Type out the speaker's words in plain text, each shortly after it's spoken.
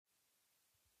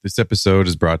This episode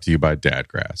is brought to you by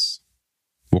Dadgrass.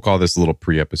 We'll call this a little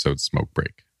pre-episode smoke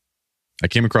break. I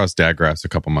came across Dadgrass a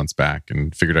couple months back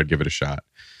and figured I'd give it a shot.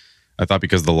 I thought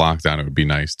because of the lockdown, it would be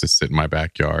nice to sit in my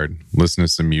backyard, listen to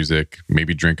some music,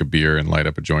 maybe drink a beer and light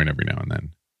up a joint every now and then.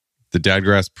 The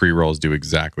Dadgrass pre-rolls do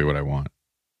exactly what I want.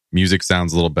 Music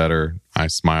sounds a little better, I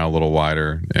smile a little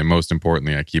wider, and most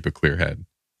importantly, I keep a clear head.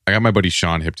 I got my buddy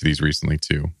Sean hip to these recently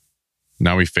too.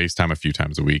 Now we FaceTime a few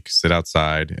times a week, sit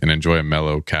outside, and enjoy a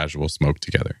mellow, casual smoke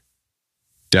together.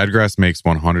 Dadgrass makes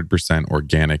 100%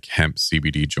 organic hemp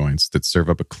CBD joints that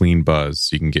serve up a clean buzz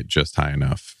so you can get just high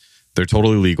enough. They're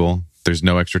totally legal, there's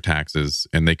no extra taxes,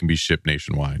 and they can be shipped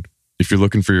nationwide. If you're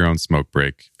looking for your own smoke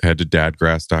break, head to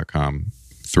dadgrass.com,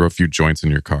 throw a few joints in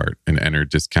your cart, and enter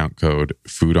discount code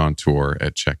FOODONTOUR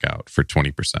at checkout for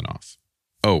 20% off.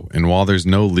 Oh, and while there's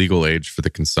no legal age for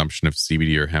the consumption of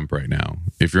CBD or hemp right now,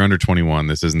 if you're under 21,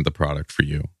 this isn't the product for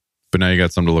you. But now you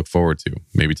got something to look forward to.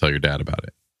 Maybe tell your dad about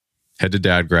it. Head to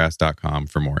dadgrass.com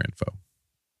for more info.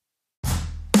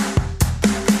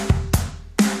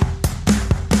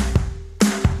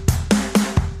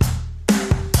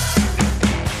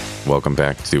 Welcome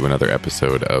back to another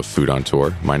episode of Food on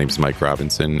Tour. My name is Mike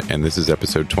Robinson, and this is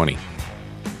episode 20.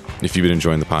 If you've been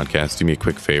enjoying the podcast, do me a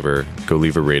quick favor. Go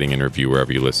leave a rating and review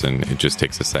wherever you listen. It just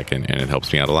takes a second, and it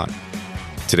helps me out a lot.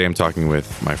 Today I'm talking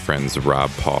with my friends Rob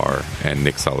Parr and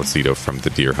Nick Solicito from The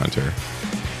Deer Hunter.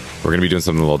 We're going to be doing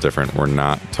something a little different. We're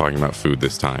not talking about food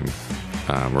this time.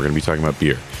 We're going to be talking about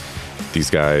beer.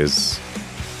 These guys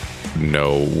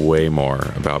know way more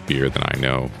about beer than I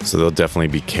know, so they'll definitely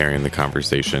be carrying the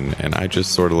conversation, and I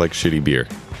just sort of like shitty beer.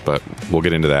 But we'll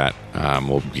get into that.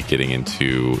 We'll be getting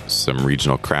into some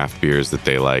regional craft beers that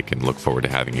they like and look forward to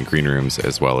having in green rooms,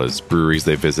 as well as breweries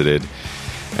they visited.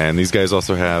 And these guys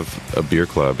also have a beer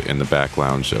club in the back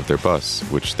lounge of their bus,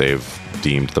 which they've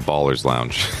deemed the Ballers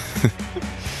Lounge.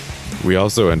 We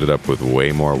also ended up with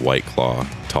way more White Claw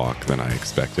talk than I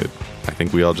expected. I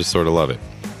think we all just sort of love it.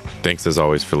 Thanks as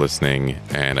always for listening,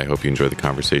 and I hope you enjoy the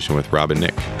conversation with Rob and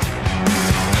Nick.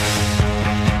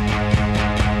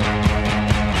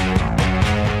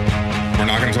 We're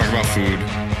not going to talk about food.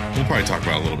 We'll probably talk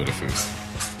about a little bit of food.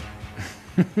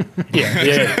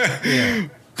 Yeah.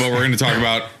 But we're going to talk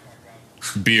about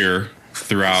beer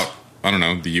throughout, I don't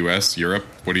know, the U.S., Europe.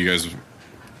 What do you guys,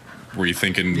 were you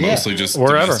thinking mostly just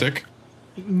wherever. domestic?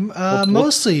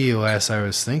 Mostly U.S. I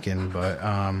was thinking, but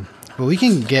we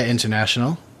can get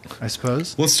international, I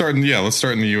suppose. Let's start in the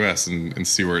U.S. and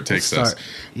see where it takes us.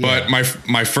 Yeah. But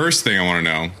my first thing I want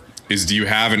to know is, do you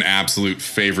have an absolute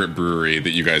favorite brewery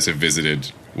that you guys have visited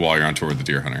while you're on tour with the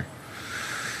Deer Hunter?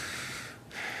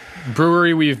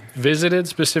 Brewery we've visited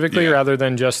specifically, rather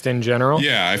than just in general?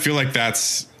 Yeah, I feel like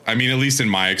that's, I mean, at least in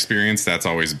my experience, that's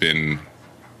always been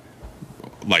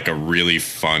like a really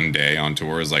fun day on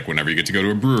tour, is like whenever you get to go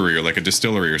to a brewery or like a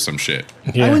distillery or some shit.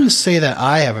 Yeah. I wouldn't say that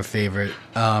I have a favorite,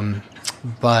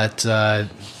 but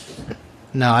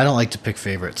no, I don't like to pick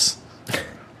favorites.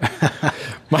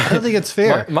 I don't think it's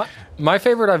fair. My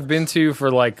favorite I've been to for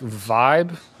like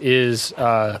vibe is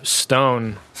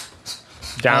Stone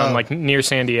down like near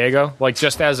San Diego. Like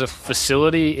just as a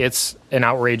facility, it's an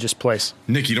outrageous place.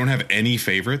 Nick, you don't have any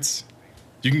favorites?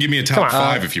 You can give me a top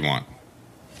 5 if you want.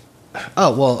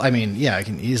 Oh, well, I mean, yeah, I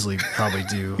can easily probably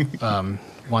do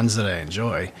ones that I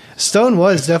enjoy. Stone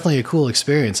was definitely a cool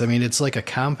experience. I mean, it's like a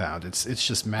compound. It's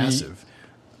just massive.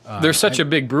 They're such a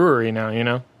big brewery now, you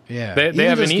know? Yeah. They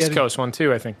have an East Coast one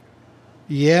too, I think.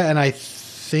 Yeah, and I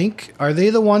think, are they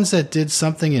the ones that did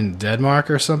something in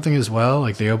Denmark or something as well?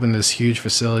 Like they opened this huge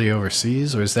facility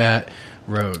overseas, or is that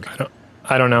Rogue?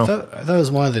 I don't know. I thought it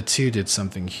was one of the two did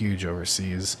something huge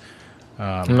overseas.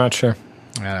 I'm not sure.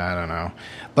 I don't know.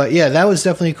 But yeah, that was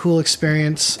definitely a cool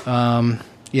experience.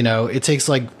 You know, it takes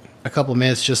like a couple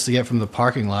minutes just to get from the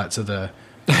parking lot to the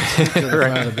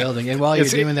front of the building. And while you're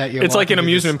doing that, it's like an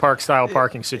amusement park style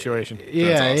parking situation.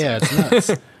 Yeah, awesome. Yeah, it's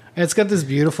nuts. And it's got this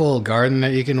beautiful garden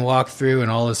that you can walk through and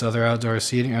all this other outdoor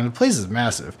seating. And the place is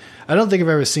massive. I don't think I've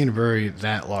ever seen a brewery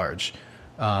that large.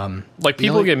 Like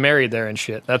people get married there and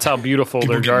shit. That's how beautiful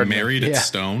their garden is. Married at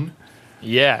Stone?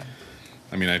 Yeah.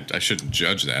 I mean, I shouldn't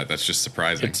judge that. That's just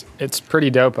surprising. It's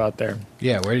pretty dope out there.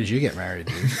 Yeah, where did you get married,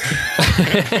 dude?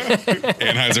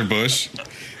 Anheuser-Busch.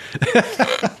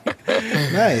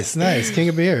 Nice. King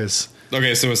of beers.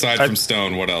 Okay, so aside from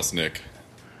Stone, what else, Nick?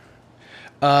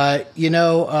 You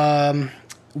know,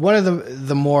 one of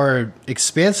the more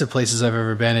expansive places I've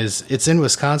ever been it's in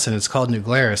Wisconsin. It's called New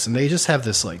Glarus, and they just have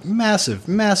this like massive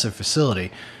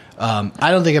facility. I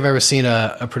don't think I've ever seen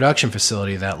a production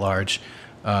facility that large.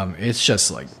 It's just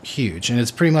like huge, and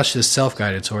it's pretty much this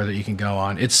self-guided tour that you can go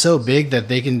on. It's so big that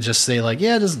they can just say like,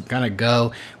 yeah, just kind of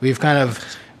go. We've kind of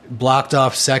blocked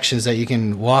off sections that you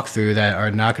can walk through that are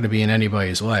not going to be in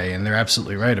anybody's way, and they're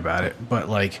absolutely right about it. But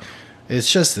like,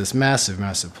 it's just this massive,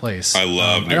 massive place. I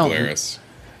love New Glarus.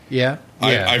 Yeah.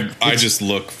 I just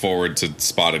look forward to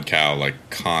Spotted Cow like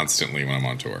constantly when I'm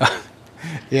on tour.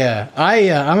 Yeah,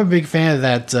 I'm a big fan of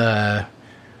that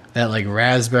like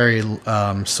raspberry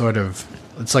sort of.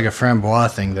 It's like a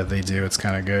framboise thing that they do. It's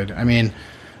kind of good. I mean,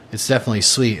 it's definitely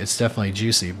sweet. It's definitely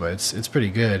juicy, but it's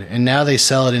pretty good. And now they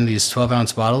sell it in these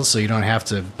 12-ounce bottles, so you don't have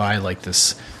to buy like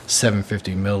this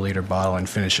 750 milliliter bottle and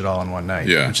finish it all in one night.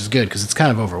 Yeah. Which is good because it's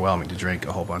kind of overwhelming to drink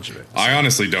a whole bunch of it. I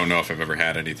honestly don't know if I've ever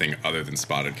had anything other than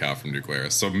Spotted Cow from New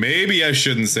Glarus. So maybe I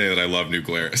shouldn't say that I love New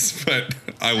Glarus, but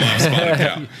I love Spotted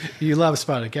Cow. You love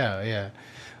Spotted Cow, yeah.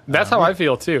 That's how I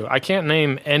feel too. I can't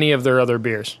name any of their other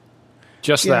beers.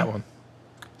 Just that one.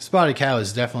 Spotted Cow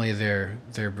is definitely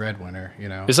their breadwinner, you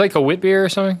know. It's like a wit beer or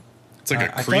something? It's like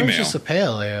a I thought cream it was ale. just a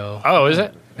pale ale. Oh, is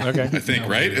it? Okay. I think,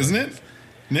 right? Isn't it,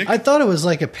 Nick? I thought it was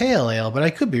like a pale ale, but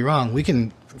I could be wrong. We can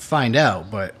find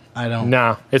out, but I don't.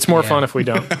 No, it's more fun if we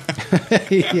don't.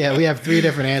 Yeah, we have 3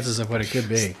 different answers of what it could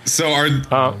be. So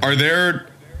are there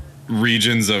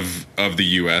regions of the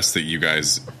U.S. that you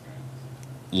guys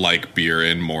like beer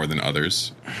in more than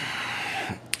others?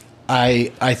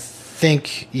 I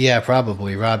think, yeah,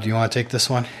 probably. Rob, do you want to take this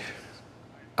one?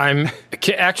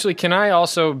 Can I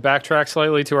also backtrack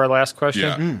slightly to our last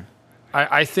question? Yeah.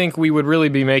 I think we would really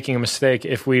be making a mistake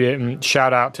if we didn't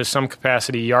shout out to some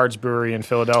capacity Yards Brewery in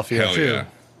Philadelphia. Hell yeah.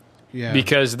 Yeah.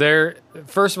 Because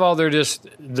first of all,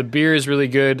 the beer is really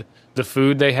good. The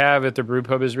food they have at the brew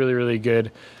pub is really, really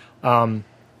good.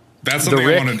 That's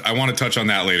something I want to touch on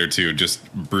that later too,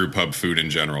 just brew pub food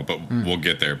in general, but we'll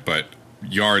get there. But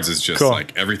Yards is just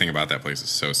like everything about that place is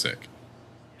so sick.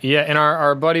 Yeah, and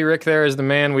our buddy Rick there is the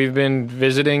man. We've been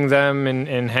visiting them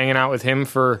and hanging out with him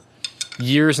for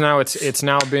years now. It's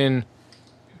now been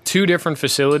 2 different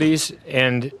facilities,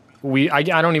 and I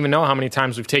don't even know how many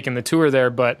times we've taken the tour there,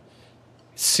 but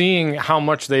seeing how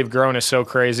much they've grown is so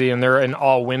crazy, and they're an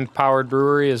all wind powered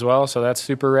brewery as well, so that's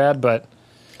super rad. But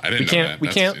I didn't know that.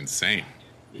 That's insane.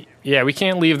 Yeah, we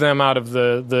can't leave them out of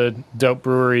the dope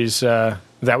breweries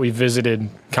that we visited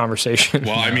conversation.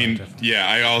 Well, I mean, yeah,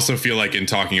 I also feel like in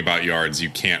talking about Yards, you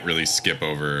can't really skip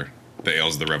over the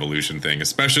Ales of the Revolution thing,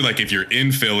 especially like if you're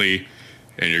in Philly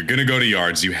and you're going to go to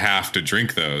Yards, you have to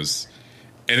drink those.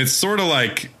 And it's sort of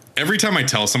like every time I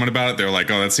tell someone about it, they're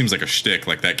like, oh, that seems like a shtick.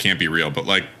 Like that can't be real. But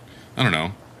like, I don't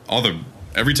know,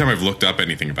 every time I've looked up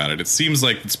anything about it, it seems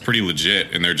like it's pretty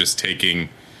legit. And they're just taking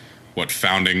all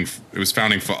founding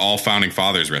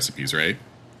fathers recipes, right?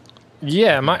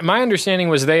 Yeah, my understanding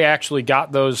was they actually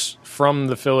got those from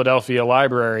the Philadelphia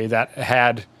library that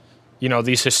had,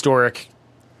 these historic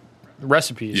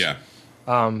recipes. Yeah.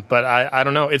 But I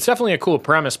don't know. It's definitely a cool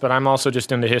premise, but I'm also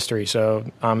just into history,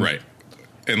 so right.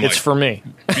 And it's for me.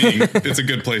 It's a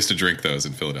good place to drink those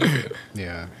in Philadelphia.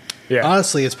 Yeah. Yeah.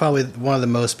 Honestly, it's probably one of the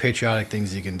most patriotic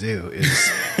things you can do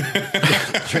is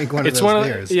drink one of those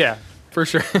beers. Yeah, for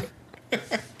sure.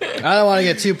 I don't want to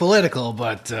get too political,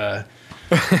 but...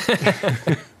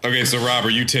 Okay, so Rob, are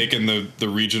you taking the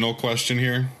regional question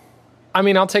here? I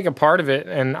mean, I'll take a part of it,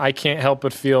 and I can't help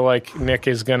but feel like Nick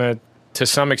is going to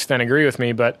some extent, agree with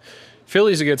me, but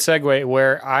Philly's a good segue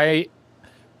where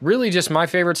my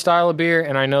favorite style of beer,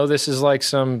 and I know this is like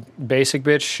some basic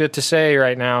bitch shit to say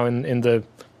right now in the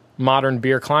modern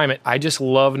beer climate, I just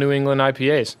love New England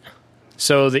IPAs.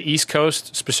 So the East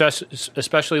Coast,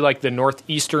 especially like the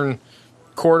northeastern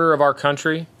quarter of our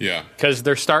country, yeah, because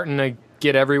they're starting to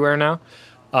get everywhere now.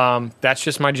 That's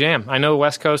just my jam. I know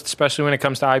West Coast, especially when it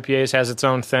comes to IPAs, has its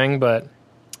own thing, but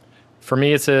for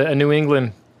me, it's a New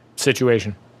England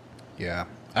situation. Yeah,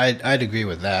 I'd agree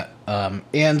with that.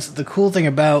 And the cool thing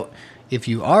about if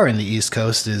you are in the East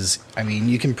Coast is, I mean,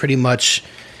 you can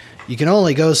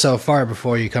only go so far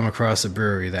before you come across a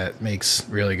brewery that makes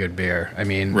really good beer. I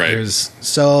mean, There's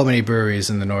so many breweries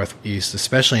in the Northeast,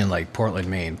 especially in like Portland,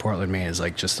 Maine. Portland, Maine is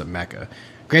like just a mecca.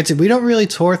 Granted, we don't really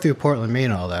tour through Portland,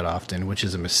 Maine all that often, which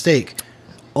is a mistake,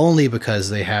 only because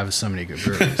they have so many good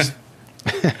breweries.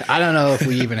 I don't know if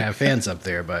we even have fans up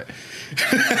there, but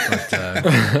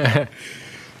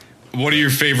what are your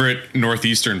favorite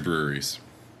Northeastern breweries?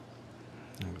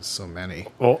 So many.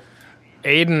 Well,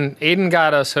 Aiden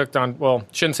got us hooked on, well,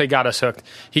 shouldn't say got us hooked.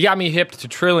 He got me hipped to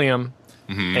Trillium,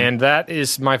 and that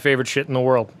is my favorite shit in the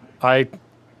world. I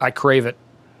crave it.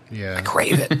 Yeah, I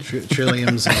crave it.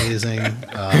 Trillium's amazing.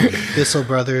 Bissell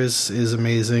Brothers is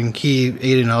amazing.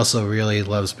 Aiden also really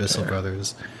loves Bissell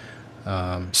Brothers.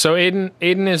 So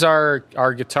Aiden is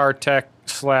our guitar tech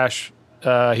slash. He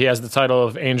has the title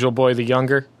of Angel Boy the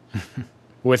Younger,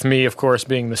 with me, of course,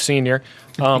 being the senior.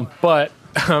 But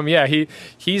yeah,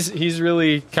 he's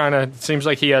really kind of seems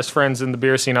like he has friends in the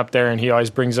beer scene up there, and he always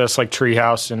brings us like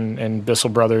Treehouse and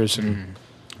Bissell Brothers and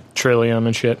Trillium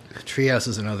and shit. Treehouse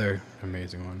is another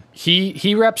amazing one.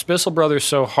 He reps Bissell Brothers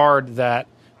so hard that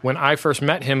when I first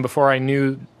met him, before I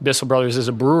knew Bissell Brothers as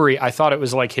a brewery, I thought it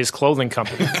was like his clothing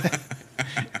company.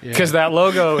 Because that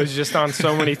logo is just on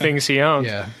so many things he owns.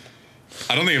 Yeah.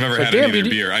 I don't think I've ever had any of their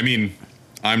beer. I mean,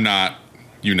 I'm not,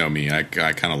 you know me, I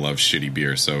kind of love shitty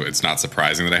beer, so it's not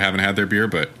surprising that I haven't had their beer,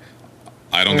 but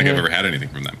I don't think I've ever had anything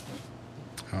from them.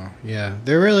 Oh, yeah.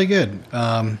 They're really good.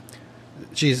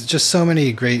 Geez, just so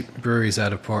many great breweries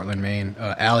out of Portland, Maine.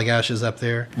 Allagash is up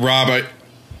there. Rob,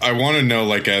 I want to know,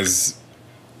 like, as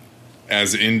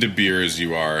into beer as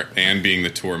you are, and being the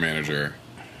tour manager,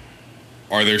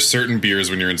 are there certain beers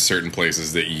when you're in certain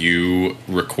places that you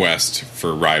request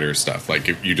for rider stuff? Like,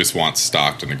 if you just want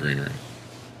stocked in the green room?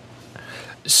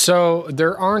 So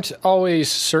there aren't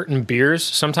always certain beers.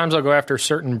 Sometimes I'll go after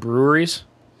certain breweries,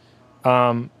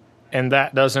 and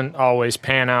that doesn't always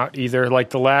pan out either. Like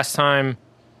the last time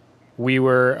we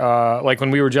were, like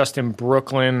when we were just in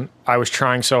Brooklyn, I was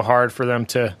trying so hard for them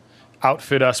to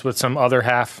outfit us with some other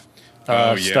half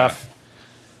stuff.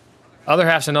 Other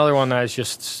half's another one that is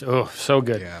just so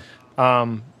good. Yeah.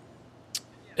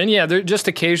 And yeah, just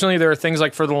occasionally there are things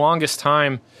like for the longest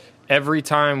time, every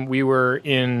time we were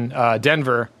in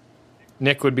Denver,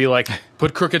 Nick would be like,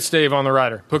 put Crooked Stave on the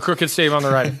rider. Put Crooked Stave on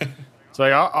the rider. It's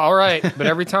like, all right. But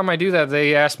every time I do that,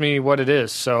 they ask me what it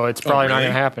is. So it's probably not going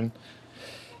to happen.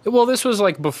 Well, this was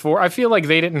like before. I feel like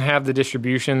they didn't have the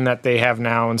distribution that they have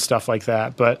now and stuff like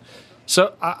that. But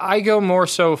so I go more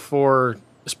so for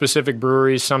specific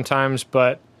breweries sometimes.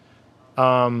 But,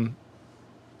 more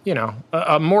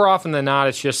often than not,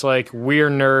 it's just like, we're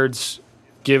nerds.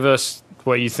 Give us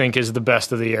what you think is the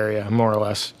best of the area, more or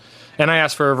less. And I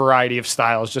ask for a variety of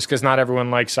styles, just because not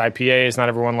everyone likes IPAs, not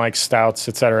everyone likes stouts,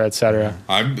 et cetera, et cetera.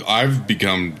 I've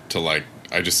become to like,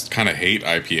 I just kind of hate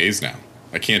IPAs now.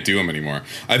 I can't do them anymore.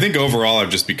 I think overall I've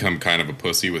just become kind of a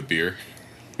pussy with beer.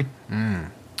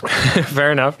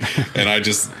 Fair enough. And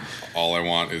all I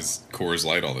want is Coors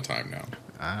Light all the time now.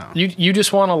 Wow. You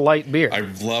just want a light beer. I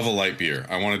love a light beer.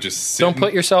 I want to just sit. Don't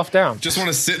put yourself down. Just want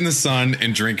to sit in the sun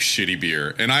and drink shitty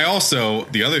beer. And I also,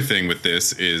 the other thing with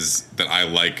this is that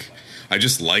I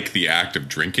just like the act of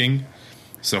drinking.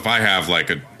 So if I have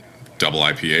like a double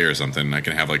IPA or something, I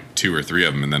can have like 2 or 3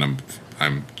 of them, and then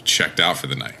I'm checked out for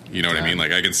the night. You know what I mean?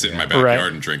 Like I can sit in my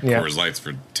backyard and drink Coors Lights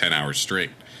for 10 hours straight.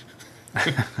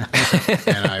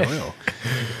 And I will.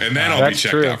 And then I'll be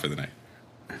checked out for the night.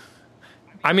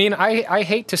 I mean, I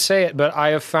hate to say it, but I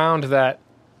have found that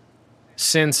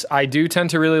since I do tend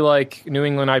to really like New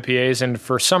England IPAs, and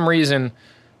for some reason,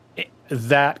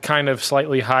 that kind of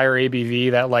slightly higher ABV,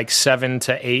 that like 7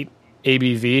 to 8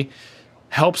 ABV,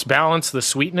 helps balance the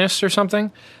sweetness or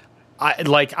something.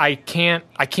 I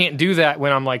can't do that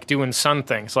when I'm like doing sun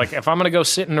things. Like if I'm gonna go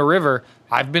sit in a river,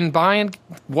 I've been buying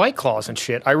White Claws and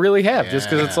shit. I really have, just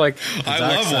because it's like I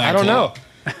love White Claw. I don't know.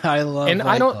 I love and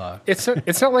White I don't. Claw.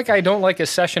 It's not like I don't like a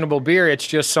sessionable beer. It's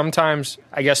just sometimes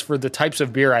I guess for the types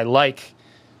of beer I like,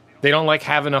 they don't like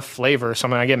have enough flavor or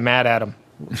something. I get mad at them.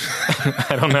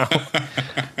 I don't know.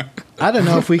 I don't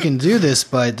know if we can do this,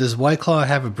 but does White Claw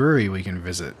have a brewery we can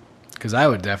visit? Because I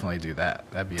would definitely do that.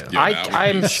 That'd be.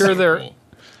 I'm sure cool.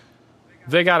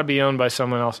 They got to be owned by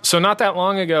someone else. So not that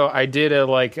long ago, I did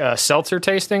a seltzer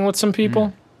tasting with some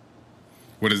people.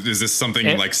 What is this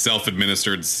something like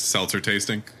self-administered seltzer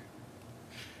tasting?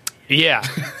 Yeah,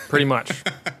 pretty much.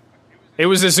 It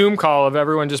was a Zoom call of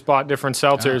everyone just bought different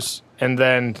seltzers and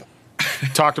then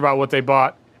talked about what they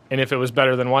bought and if it was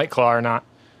better than White Claw or not.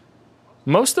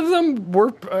 Most of them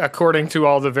were, according to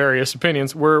all the various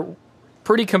opinions, were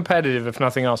pretty competitive, if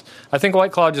nothing else. I think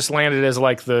White Claw just landed as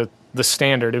like the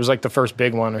standard. It was like the first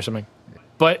big one or something.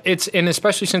 But and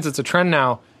especially since it's a trend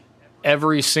now,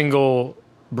 every single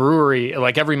brewery,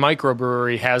 like every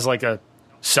microbrewery, has like a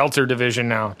seltzer division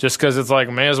now, just because it's like,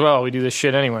 may as well, we do this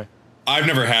shit anyway. I've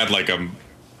never had like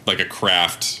a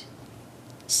craft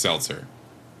seltzer,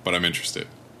 but I'm interested.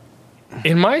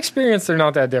 In my experience, they're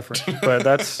not that different, but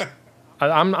that's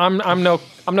I'm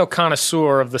no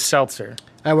connoisseur of the seltzer.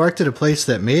 I worked at a place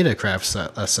that made a craft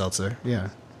seltzer. Yeah.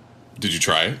 Did you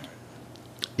try it?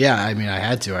 Yeah, I mean, I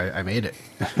had to. I made it.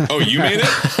 Oh, you made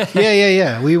it?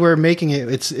 Yeah. We were making it.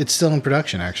 It's still in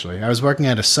production, actually. I was working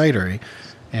at a cidery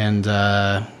and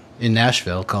in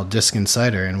Nashville called Diskin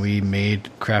Cider, and we made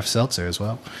craft seltzer as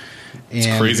well. It's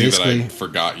crazy that I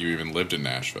forgot you even lived in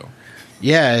Nashville.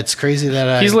 Yeah, it's crazy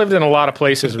that He's lived in a lot of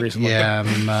places recently.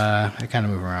 Yeah, I kind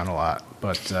of move around a lot,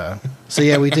 but so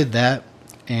yeah, we did that,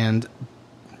 and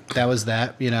that was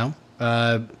that.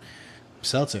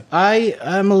 Seltzer.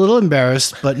 I'm a little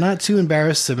embarrassed, but not too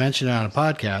embarrassed to mention it on a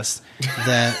podcast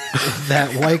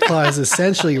that White Claw has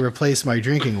essentially replaced my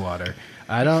drinking water.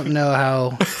 I don't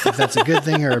know if that's a good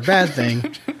thing or a bad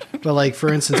thing, but like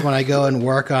for instance, when I go and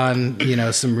work on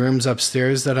some rooms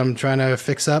upstairs that I'm trying to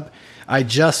fix up, I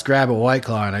just grab a White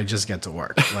Claw and I just get to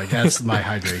work. Like that's my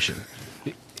hydration.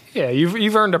 Yeah,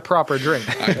 you've earned a proper drink.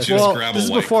 I just grab a this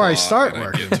is White before I Claw start and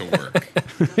work. I get to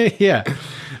work. Yeah.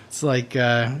 It's like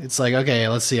okay,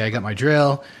 let's see. I got my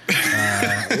drill.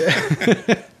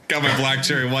 Got my black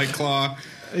cherry White Claw.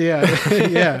 Yeah,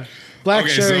 yeah. Black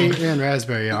Okay, cherry so and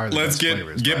raspberry are the Let's best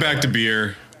flavors, get by the back way. to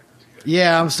beer.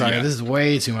 Yeah, I'm sorry. Yeah. This is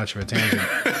way too much of a tangent.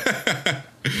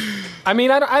 I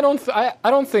mean, I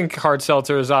don't think hard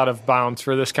seltzer is out of bounds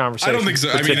for this conversation. I don't think so.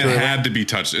 I mean, it particularly. had to be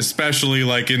touched, especially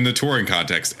like in the touring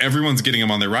context. Everyone's getting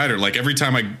them on their rider. Like every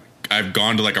time I've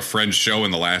gone to like a friend's show in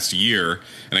the last year,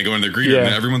 and I go in their greeter, Yeah.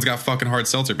 and everyone's got fucking hard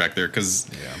seltzer back there. Because,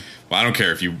 well, I don't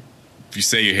care if you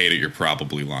say you hate it, you're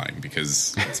probably lying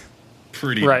because it's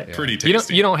pretty Right. pretty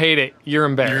tasty. You don't hate it. You're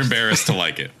embarrassed. You're embarrassed to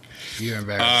like it. You're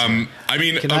embarrassed. I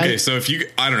mean, Can okay, I- so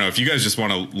I don't know if you guys just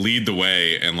want to lead the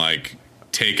way and like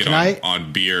take it Can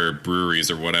on beer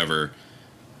breweries or whatever.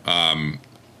 Can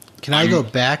I go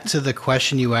back to the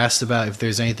question you asked about if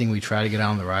there's anything we try to get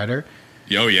on the rider?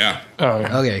 Oh yeah, Oh,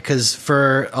 yeah. Okay, because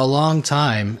for a long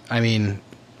time, I mean,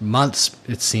 months,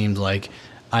 it seemed like,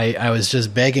 I was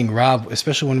just begging Rob,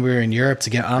 especially when we were in Europe, to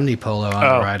get Omnipolo on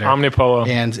the rider. Omnipolo.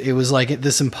 And it was like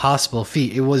this impossible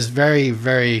feat. It was very,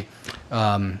 very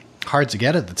hard to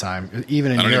get at the time,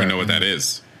 even in I don't Europe. even know what that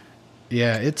is.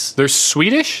 Yeah, it's... There's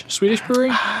Swedish brewery.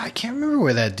 I can't remember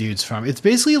where that dude's from. It's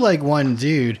basically like one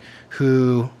dude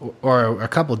who, or a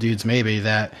couple dudes maybe,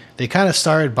 that they kind of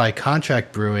started by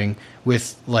contract brewing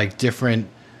with like different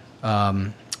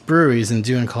breweries and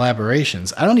doing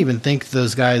collaborations. I don't even think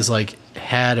those guys like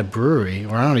had a brewery,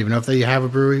 or I don't even know if they have a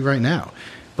brewery right now.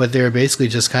 But they were basically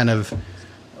just kind of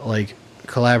like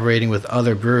collaborating with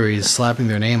other breweries, slapping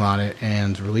their name on it,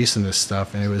 and releasing this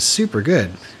stuff, and it was super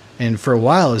good. And for a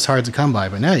while, it was hard to come by,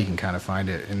 but now you can kind of find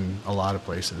it in a lot of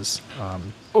places.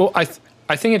 Well, I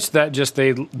think it's that just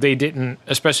they didn't,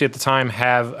 especially at the time,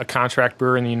 have a contract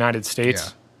brewer in the United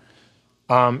States.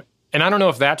 And I don't know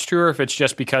if that's true or if it's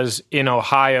just because in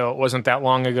Ohio, it wasn't that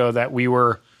long ago that we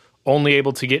were only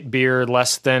able to get beer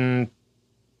less than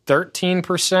 13%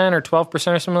 or 12%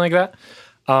 or something like that.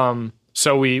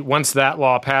 So once that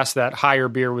law passed, that higher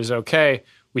beer was okay,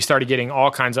 we started getting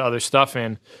all kinds of other stuff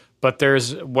in. But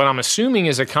there's what I'm assuming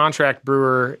is a contract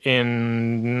brewer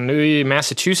in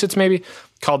Massachusetts, maybe,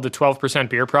 called the 12%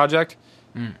 Beer Project.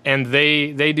 And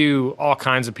they do all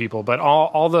kinds of people. But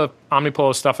all the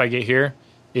Omnipolo stuff I get here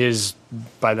is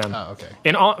by them. Oh, okay.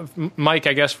 And Mike,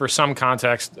 I guess for some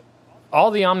context,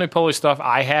 all the Omnipolo stuff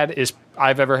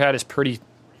I've ever had is pretty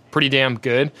damn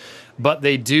good. But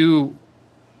they do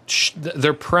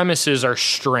their premises are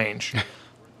strange.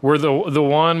 Where the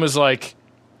one was like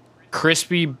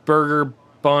crispy burger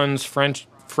buns, French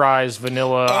fries,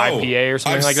 vanilla IPA or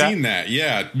something like that. I've seen that.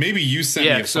 Yeah, maybe you sent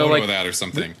me a so, photo like, of that or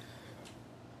something.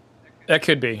 That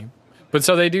could be. But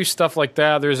so they do stuff like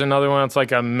that. There's another one that's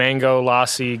like a mango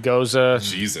lassi goza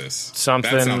Jesus, something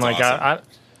that sounds like awesome.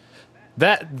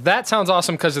 that sounds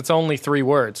awesome because it's only 3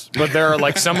 words. But there are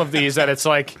like some of these that it's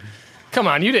like, come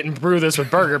on, you didn't brew this with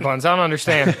burger buns. I don't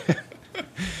understand.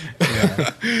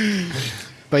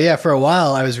 But yeah, for a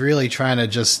while, I was really trying to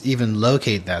just even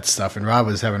locate that stuff, and Rob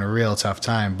was having a real tough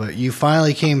time. But you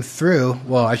finally came through.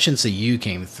 Well, I shouldn't say you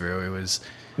came through. It was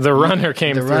The runner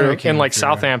came the through runner came in like through.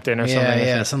 Southampton or something. I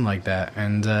Yeah, think. something like that.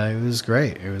 And it was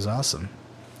great. It was awesome.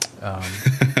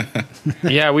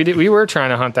 Yeah, we were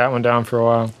trying to hunt that one down for a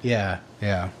while. Yeah.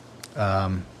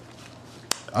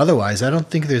 Otherwise, I don't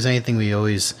think there's anything we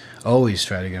always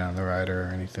try to get on the rider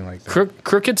or anything like that.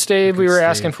 Crooked Stave, we were Stave.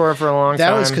 asking for it for a long That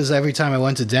time. was because every time I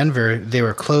went to Denver, they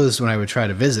were closed when I would try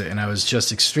to visit, and I was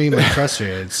just extremely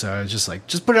frustrated. So I was just like,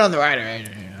 just put it on the rider.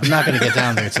 I'm not going to get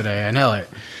down there today. I know it.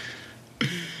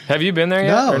 Have you been there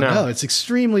yet? No, it's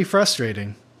extremely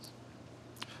frustrating.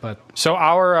 But So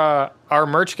our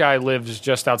merch guy lives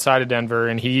just outside of Denver,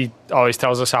 and he always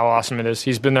tells us how awesome it is.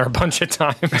 He's been there a bunch of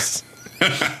times.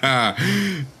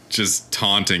 Just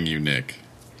taunting you, Nick.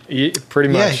 Pretty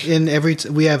much. yeah,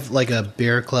 in we have like a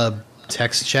beer club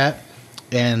text chat,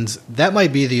 and that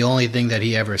might be the only thing that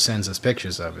he ever sends us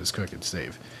pictures of is Crooked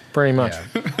Stave. Pretty much.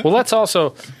 Well, let's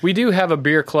also, we do have a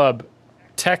beer club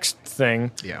text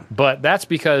thing, Yeah. but that's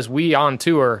because we on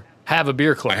tour have a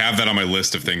beer club. I have that on my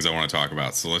list of things I want to talk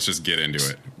about. So let's just get into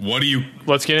it.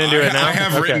 Let's get into it now. I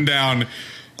have written down.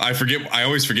 I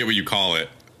always forget what you call it,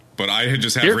 but I had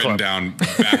just Beer written club. down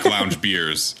back lounge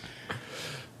beers.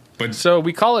 But So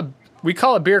we call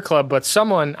it beer club, but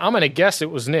someone, I'm going to guess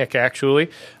it was Nick actually,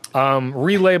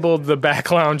 relabeled the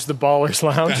back lounge the Ballers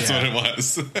Lounge. that's what it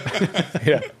was.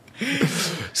 Yeah.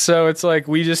 So it's like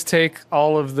we just take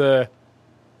all of the.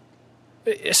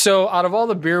 So out of all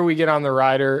the beer we get on the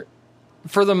rider,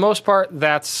 for the most part,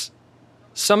 that's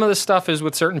some of the stuff is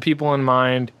with certain people in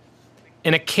mind,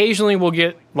 and occasionally we'll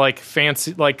get like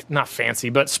fancy, like not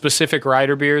fancy, but specific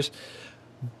rider beers,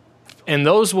 and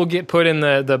those will get put in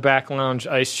the back lounge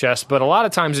ice chest. But a lot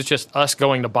of times it's just us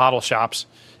going to bottle shops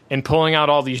and pulling out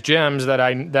all these gems that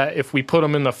if we put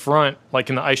them in the front, like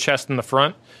in the ice chest in the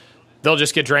front, they'll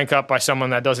just get drank up by someone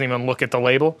that doesn't even look at the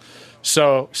label.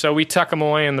 So we tuck them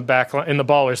away in the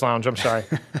Ballers Lounge. I'm sorry,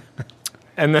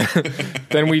 and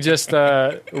then we just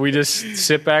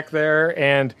sit back there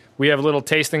and we have little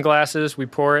tasting glasses. We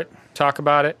pour it, talk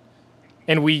about it,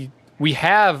 and we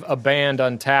have a Band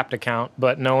Untapped account,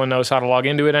 but no one knows how to log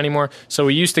into it anymore. So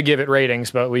we used to give it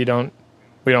ratings, but we don't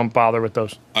bother with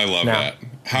those. I love No. that.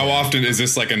 How often is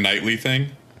this like a nightly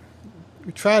thing?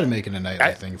 We try to make it a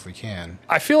nightly thing if we can.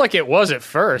 I feel like it was at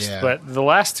first, Yeah. but the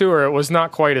last tour it was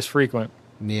not quite as frequent.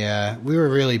 Yeah, we were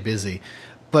really busy.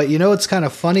 But you know what's kind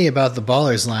of funny about the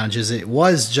Ballers Lounge is it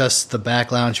was just the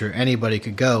back lounge where anybody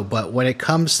could go. But when it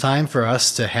comes time for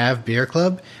us to have beer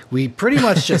club, we pretty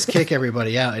much just kick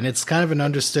everybody out. And it's kind of an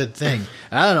understood thing.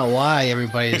 I don't know why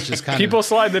everybody is just kind People of...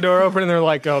 slide the door open and they're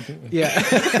like, oh, Yeah.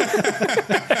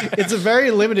 It's a very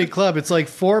limited club. It's like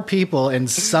 4 people and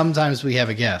sometimes we have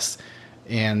a guest.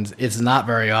 And it's not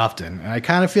very often. And I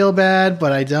kind of feel bad,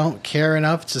 but I don't care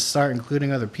enough to start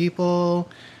including other people.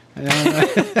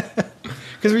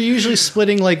 Because we're usually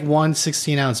splitting like one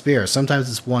 16-ounce beer. Sometimes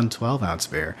it's one 12-ounce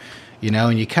beer. You know,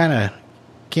 and you kind of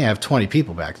can't have 20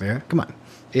 people back there. Come on.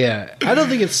 Yeah. I don't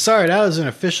think it started out as an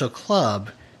official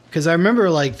club. Because I remember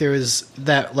like there was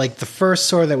that, like the first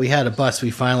store that we had a bus,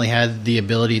 we finally had the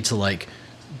ability to like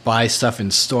buy stuff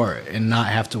and store it and not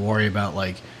have to worry about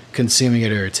like consuming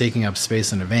it or taking up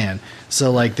space in a van.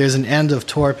 So like there's an end of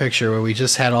tour picture where we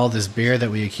just had all this beer that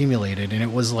we accumulated, and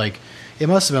it was like it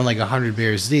must have been like 100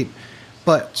 beers deep.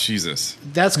 But Jesus.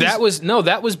 that's 'cause-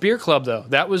 that was beer club though.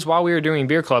 That was while we were doing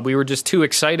beer club. We were just too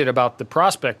excited about the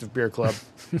prospect of beer club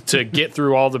to get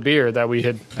through all the beer that we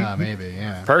had maybe,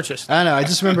 yeah. purchased. I don't know. I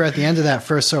just remember at the end of that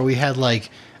first store we had like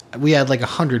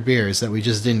 100 beers that we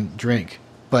just didn't drink.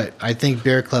 But I think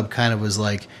Beer Club kind of was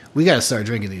like, we got to start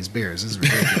drinking these beers. This is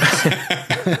ridiculous.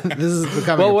 This is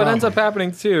becoming Well, a what problem. ends up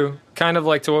happening too, kind of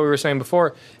like to what we were saying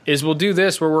before, is we'll do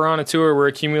this where we're on a tour, we're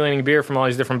accumulating beer from all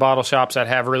these different bottle shops that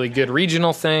have really good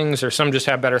regional things, or some just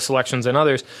have better selections than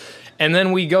others. And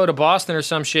then we go to Boston or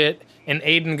some shit, and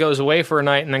Aiden goes away for a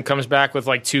night and then comes back with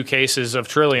like 2 cases of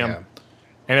Trillium. Yeah.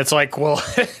 And it's like, well,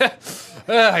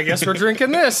 I guess we're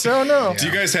drinking this. Oh, no. Do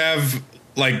you guys have,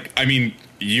 like, I mean,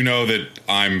 you know that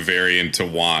I'm very into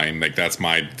wine. Like, that's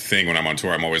my thing when I'm on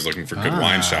tour. I'm always looking for good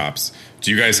wine shops.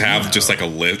 Do you guys have just like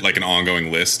like an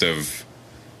ongoing list of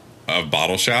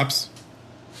bottle shops?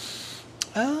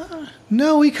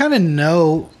 No, we kind of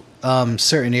know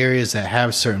certain areas that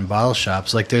have certain bottle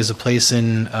shops. Like there's a place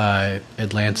in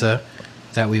Atlanta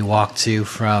that we walk to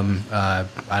from,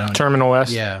 Terminal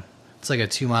West. Yeah. It's like a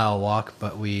 2-mile walk,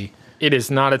 but we... It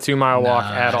is not a 2-mile walk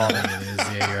Nah, at I all. don't think it is.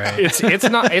 Yeah, you're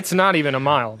right. It's not even a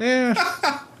mile.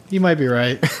 Yeah, you might be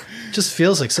right. Just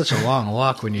feels like such a long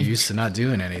walk when you're used to not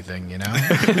doing anything, you know?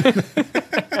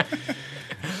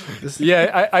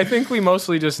 Yeah, I think we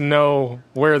mostly just know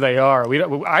where they are.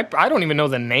 I don't even know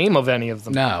the name of any of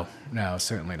them. No,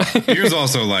 certainly not. Here's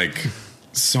also like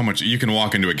so much. You can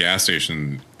walk into a gas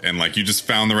station and like you just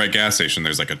found the right gas station.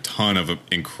 There's like a ton of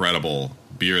incredible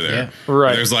beer there. Yeah.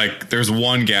 Right. There's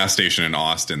one gas station in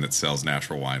Austin that sells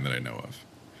natural wine that I know of.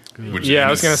 Which Yeah,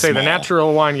 I was going to is say the small.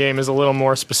 natural wine game is a little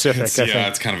more specific. I Yeah, think.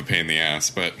 it's kind of a pain in the ass,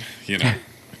 but you know.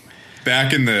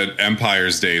 Back in the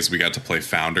Empire's days, we got to play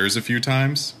Founders a few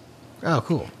times Oh,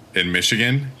 cool. in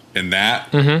Michigan, and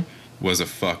that was a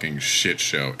fucking shit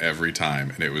show every time,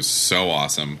 and it was so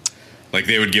awesome. Like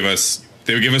they would give us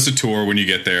a tour when you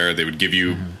get there. They would give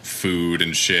you food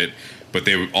and shit, but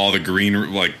all the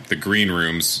green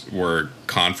rooms were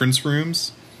conference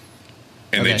rooms,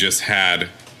 and they Okay. just had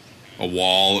a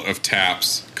wall of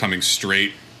taps coming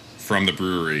straight from the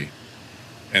brewery,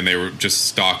 and they were just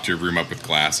stocked your room up with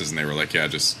glasses, and they were like, yeah,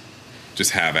 just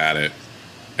have at it.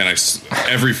 And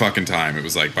every fucking time it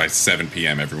was like by 7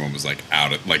 p.m. everyone was like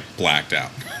blacked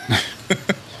out.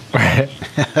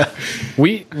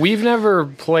 We've never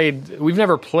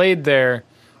played there,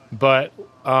 but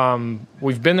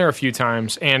we've been there a few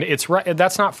times, and it's right.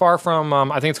 That's not far from.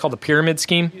 I think it's called the Pyramid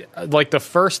Scheme. Like the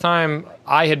first time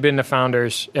I had been to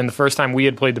Founders, and the first time we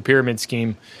had played the Pyramid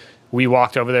Scheme, we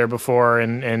walked over there before,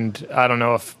 and I don't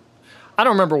know if. I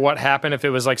don't remember what happened, if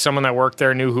it was like someone that worked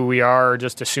there knew who we are or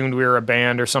just assumed we were a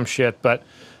band or some shit. But,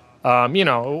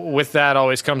 with that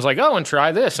always comes like, oh, and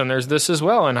try this, and there's this as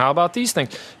well, and how about these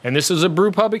things? And this is a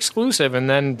brew pub exclusive, and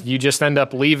then you just end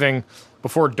up leaving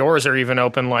before doors are even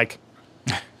open like,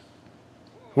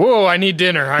 whoa, I need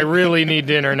dinner. I really need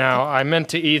dinner now. I meant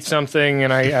to eat something,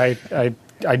 and I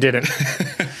didn't.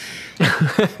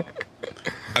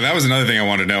 That was another thing I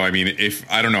wanted to know. I mean,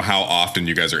 I don't know how often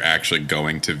you guys are actually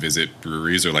going to visit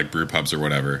breweries or like brew pubs or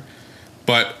whatever,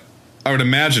 but I would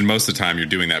imagine most of the time you're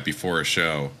doing that before a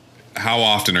show. How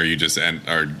often are you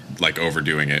are like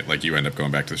overdoing it? Like you end up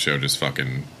going back to the show just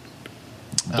fucking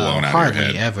blown out of your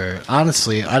head? Hardly ever.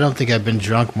 Honestly, I don't think I've been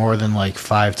drunk more than like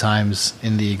 5 times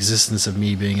in the existence of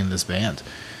me being in this band.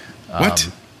 What?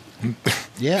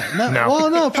 Yeah. No. No. Well,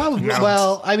 no, probably. No.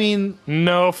 Well, I mean,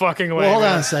 No fucking way. well, hold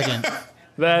man. on a second.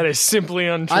 That is simply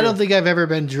untrue. I don't think I've ever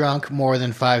been drunk more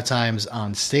than 5 times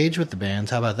on stage with the band.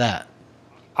 How about that?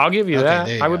 I'll give you Okay, that.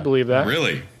 there you I go. would believe that.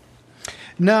 Really?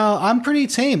 No, I'm pretty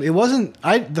tame. It wasn't.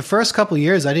 The first couple of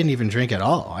years, I didn't even drink at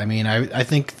all. I mean, I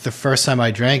think the first time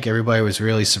I drank, everybody was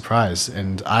really surprised,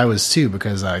 and I was too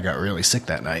because I got really sick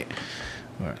that night.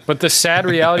 But the sad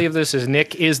reality of this is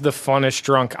Nick is the funnest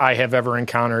drunk I have ever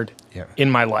encountered Yeah. in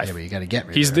my life. Yeah, but you got to get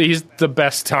me. He's there. the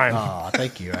best time. Oh,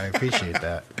 thank you. I appreciate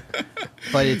that.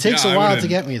 But it takes Yeah, a I while wouldn't- to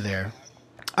get me there.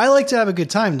 I like to have a good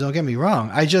time, don't get me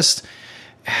wrong. I just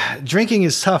drinking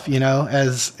is tough,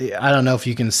 as I don't know if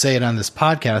you can say it on this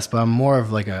podcast, but I'm more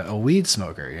of like a weed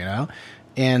smoker,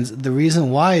 And the reason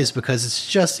why is because it's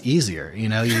just easier, you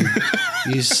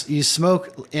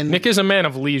smoke in Nick is a man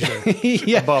of leisure.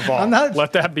 yeah, above all.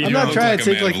 Let that be I'm known. not trying Look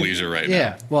to like a take man like of leisure right yeah.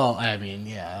 now. Well, I mean,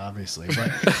 yeah, obviously,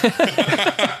 but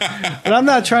but I'm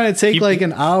not trying to take like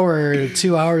an hour or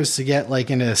 2 hours to get like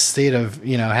in a state of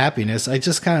happiness. I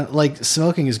just kind of like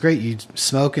smoking is great. You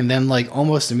smoke and then like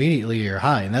almost immediately you're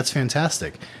high, and that's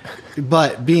fantastic.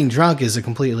 But being drunk is a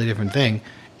completely different thing,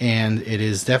 and it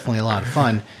is definitely a lot of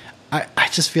fun. I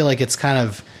just feel like it's kind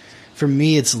of. For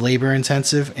me, it's labor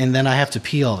intensive, and then I have to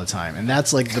pee all the time, and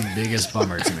that's like the biggest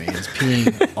bummer to me is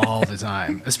peeing all the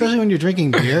time, especially when you're drinking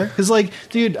beer. Because, like,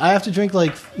 dude, I have to drink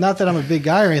like not that I'm a big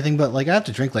guy or anything, but like I have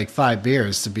to drink like 5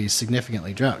 beers to be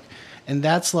significantly drunk, and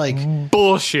that's like,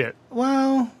 Bullshit.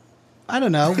 well, I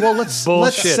don't know. Well, let's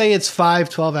Bullshit. say it's 5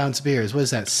 12-ounce beers. What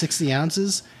is that? 60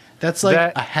 ounces? That's like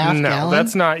a half no, gallon.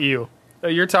 that's not you.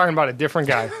 You're talking about a different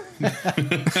guy.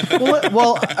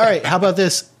 well, all right. How about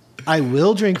this? I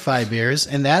will drink 5 beers,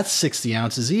 and that's 60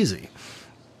 ounces easy.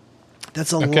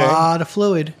 That's a lot of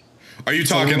fluid. Are you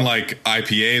talking like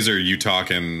IPAs, or are you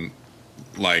talking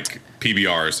like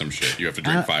PBR or some shit? You have to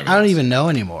drink 5 of I don't those. even know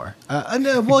anymore.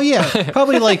 No, well, yeah,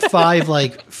 probably like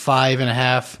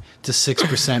 5.5% to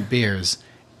 6% beers,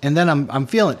 and then I'm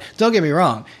feeling. Don't get me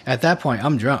wrong. At that point,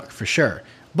 I'm drunk for sure,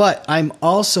 but I'm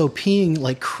also peeing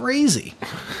like crazy.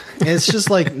 And it's just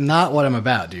like not what I'm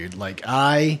about, dude. Like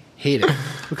I hate it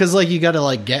because like you got to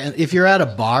like get if you're at a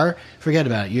bar, forget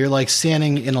about it. You're like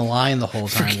standing in a line the whole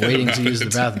time waiting to use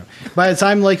the bathroom. By the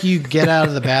time like you get out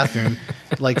of the bathroom,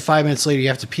 like 5 minutes later you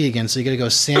have to pee again, so you got to go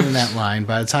stand in that line.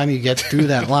 By the time you get through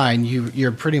that line,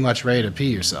 you're pretty much ready to pee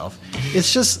yourself.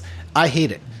 It's just I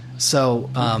hate it. So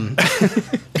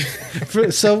for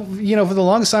the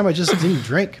longest time I just didn't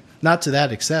drink, not to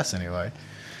that excess anyway.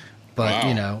 But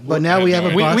Wow. but now we have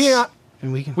a bus, We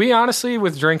and we can. We honestly,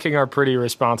 with drinking, are pretty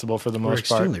responsible for the most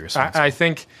part. extremely responsible. I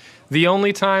think the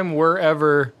only time we're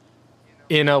ever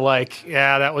in a like,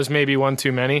 yeah, that was maybe one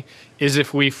too many, is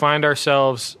if we find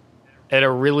ourselves at a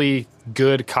really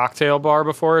good cocktail bar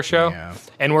before a show, Yeah.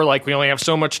 and we're like, we only have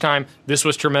so much time. This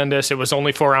was tremendous. It was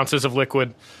only 4 ounces of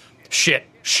liquid. Shit.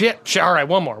 All right,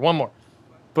 one more.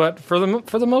 But for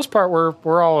the most part,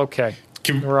 we're all okay.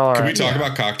 We're all Can we right. talk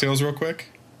about cocktails real quick?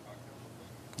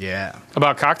 Yeah.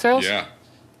 About cocktails? Yeah.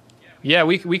 Yeah,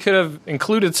 we could have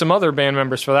included some other band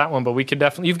members for that one, but we could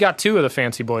definitely. You've got 2 of the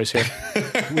fancy boys here.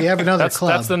 We have another That's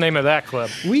club. that's the name of that club.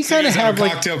 We So you kind of guys have have a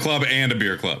like cocktail club and a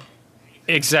beer club.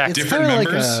 Exactly. it's different kind of like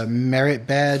members? a merit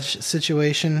badge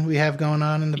situation we have going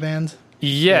on in the band.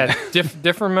 Yeah,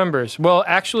 different members. Well,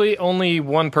 actually, only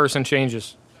one person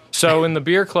changes. So in the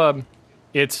beer club,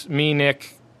 it's me,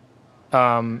 Nick,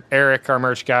 Eric, our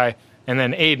merch guy, and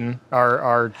then Aiden,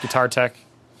 our guitar tech,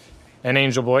 and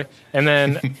Angel Boy. And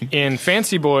then in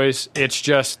Fancy Boys, it's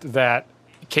just that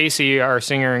Casey, our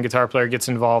singer and guitar player, gets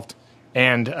involved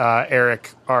and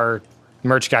Eric, our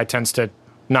merch guy, tends to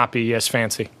not be as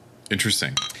fancy.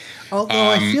 Interesting. Although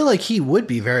I feel like he would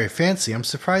be very fancy. I'm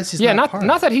surprised he's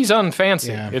not that he's unfancy.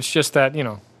 Yeah. It's just that,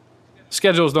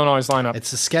 schedules don't always line up.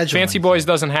 It's a schedule. Fancy Boys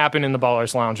doesn't happen in the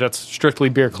Ballers Lounge. That's strictly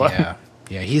beer club. Yeah.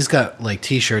 Yeah, he's got like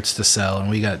T-shirts to sell, and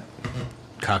we got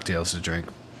cocktails to drink.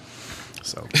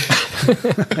 So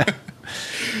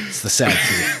it's the sad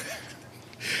truth.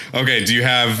 Okay,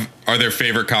 are there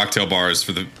favorite cocktail bars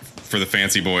for the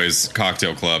Fancy Boys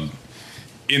Cocktail Club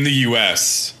in the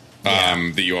U.S.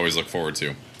 That you always look forward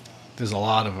to? There's a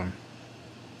lot of them.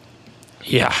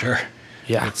 Yeah. Sure.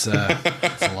 Yeah. It's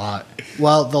a lot.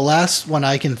 Well, the last one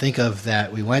I can think of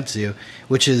that we went to,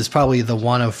 which is probably the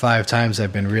one of 5 times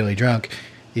I've been really drunk,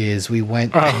 is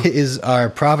is our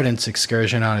Providence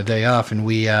excursion on a day off, and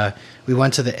we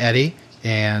went to the Eddy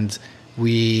and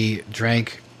we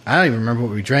drank. I don't even remember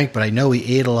what we drank, but I know we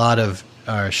ate a lot of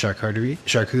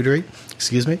charcuterie.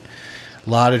 Excuse me, a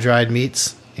lot of dried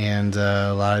meats and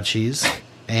a lot of cheese,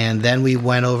 and then we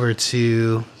went over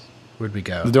to where'd we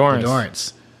go? The Dorrance. The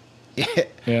Dorrance. Yeah.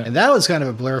 And that was kind of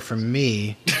a blur for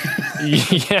me.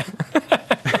 Yeah.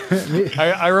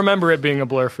 I remember it being a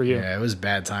blur for you. Yeah, it was a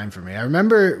bad time for me. I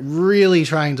remember really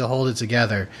trying to hold it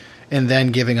together and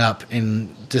then giving up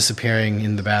and disappearing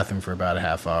in the bathroom for about a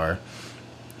half hour.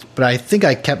 But I think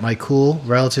I kept my cool,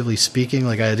 relatively speaking.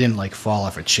 Like, I didn't, fall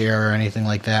off a chair or anything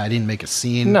like that. I didn't make a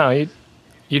scene. No,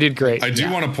 you did great. I do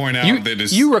want to point out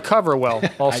that you recover well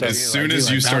also. As soon as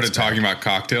you started talking about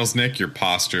cocktails, Nick, your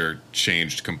posture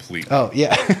changed completely. Oh,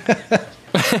 yeah.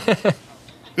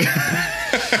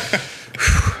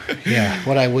 Yeah,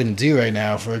 what I wouldn't do right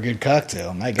now for a good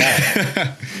cocktail. My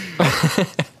God. All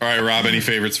right, Rob, any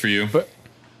favorites for you?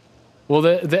 Well,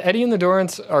 the Eddy and the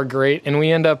Dorrance are great, and we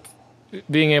end up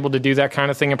being able to do that kind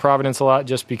of thing in Providence a lot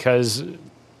just because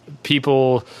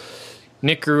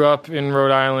Nick grew up in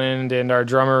Rhode Island, and our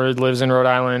drummer lives in Rhode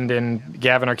Island, and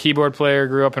Gavin, our keyboard player,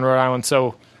 grew up in Rhode Island,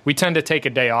 so we tend to take a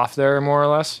day off there, more or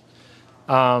less.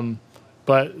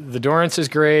 But the Dorrance is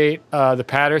great. The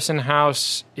Patterson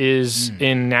House is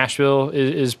in Nashville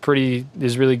is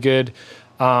really good.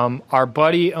 Our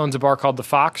buddy owns a bar called The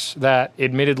Fox that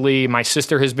admittedly my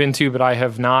sister has been to, but I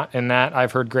have not, and that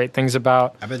I've heard great things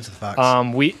about. I've been to The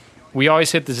Fox. We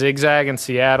always hit the Zigzag in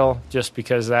Seattle just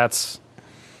because that's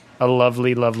a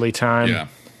lovely, lovely time. Yeah.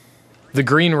 The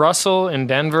Green Russell in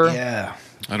Denver I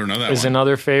don't know that is one.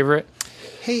 another favorite.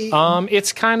 Hey.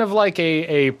 It's kind of like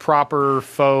a proper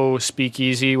faux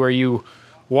speakeasy where you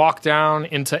walk down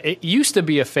into. It used to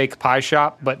be a fake pie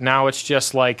shop, but now it's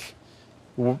just like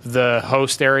the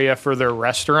host area for their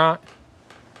restaurant.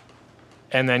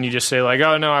 And then you just say like,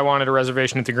 "Oh no, I wanted a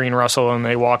reservation at the Green Russell," and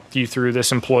they walk you through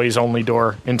this employees only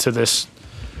door into this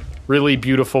really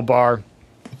beautiful bar.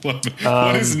 What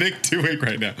is Nick doing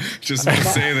right now? Just to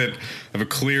say that I have a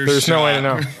clear There's shot. no way to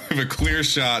know. I have a clear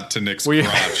shot to Nick's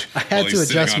crotch. I had to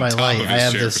adjust my light. I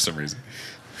have For this. some reason.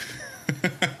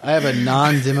 I have a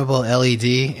non-dimmable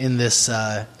LED in this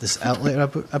this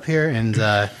outlet up here, and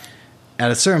at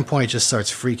a certain point, it just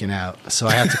starts freaking out. So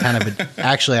I have to kind of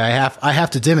actually I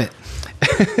have to dim it,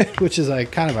 which is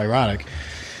kind of ironic.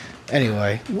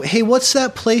 Anyway, hey, what's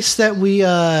that place that we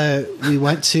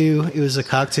went to? It was a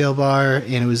cocktail bar,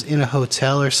 and it was in a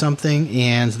hotel or something,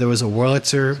 and there was a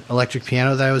Wurlitzer electric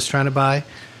piano that I was trying to buy,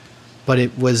 but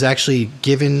it was actually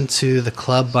given to the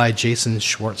club by Jason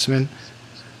Schwartzman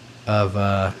of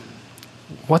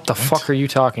What the fuck are you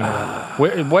talking about?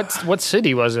 What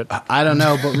city was it? I don't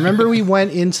know, but remember we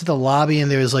went into the lobby and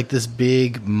there was like this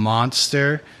big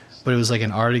monster, but it was like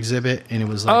an art exhibit, and it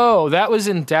was like Oh, that was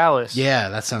in Dallas. yeah,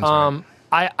 that sounds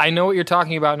right. I know what you're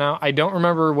talking about now. I don't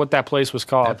remember what that place was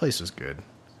called. That place was good.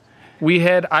 We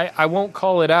had I won't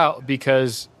call it out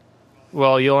because,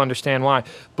 well, you'll understand why.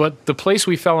 But the place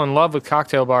we fell in love with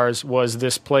cocktail bars was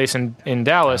this place in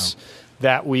Dallas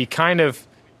that we kind of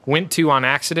went to on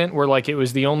accident, where like it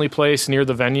was the only place near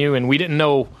the venue, and we didn't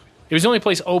know it was the only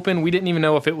place open. We didn't even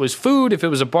know if it was food, if it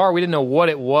was a bar. We didn't know what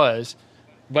it was,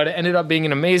 but it ended up being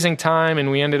an amazing time,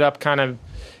 and we ended up kind of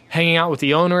hanging out with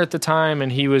the owner at the time,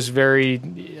 and he was very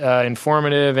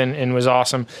informative and was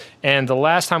awesome. And the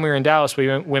last time we were in Dallas,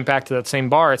 we went back to that same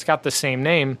bar. It's got the same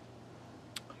name.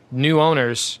 New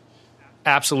owners,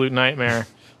 absolute nightmare.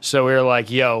 So we were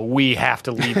like, yo, we have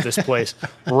to leave this place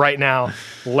right now.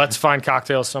 Let's find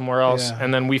cocktails somewhere else. Yeah.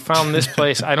 And then we found this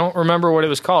place. I don't remember what it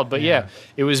was called, but yeah,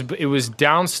 it was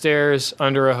downstairs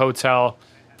under a hotel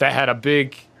that had a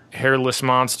big hairless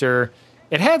monster.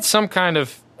 It had some kind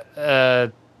of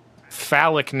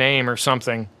phallic name or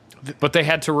something. but they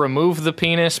had to remove the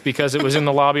penis because it was in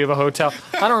the lobby of a hotel.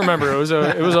 I don't remember. It was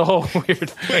a whole weird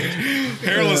thing.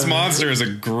 Hairless Monster is a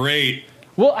great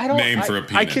Well, I don't name for a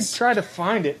I could penis. try to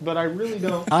find it, but I really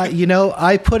don't.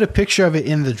 I put a picture of it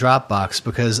in the Dropbox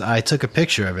because I took a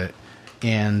picture of it,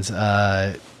 and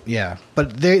yeah,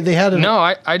 but they had No,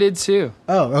 I did too.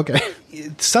 Oh, okay.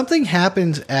 Something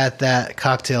happened at that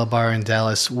cocktail bar in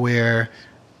Dallas where,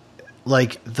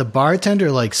 like, the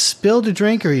bartender like spilled a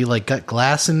drink, or he like got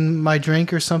glass in my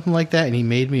drink or something like that, and he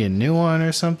made me a new one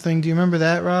or something. Do you remember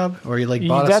that, Rob? Or he like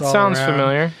bought us That all sounds around?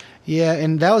 familiar. Yeah,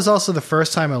 and that was also the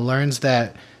first time I learned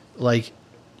that, like,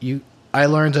 I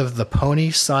learned of the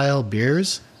pony style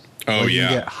beers. Oh Like, you yeah.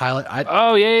 get highlight.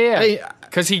 Oh yeah. I-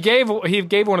 Because he gave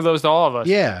one of those to all of us.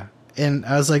 Yeah, and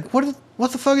I was like,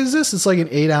 what the fuck is this? It's like an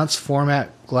 8-ounce format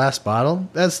glass bottle.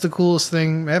 That's the coolest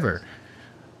thing ever.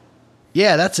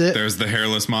 Yeah, that's it. There's the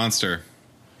Hairless Monster.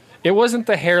 It wasn't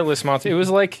the hairless monster.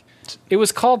 It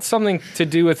was called something to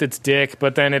do with its dick,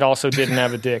 but then it also didn't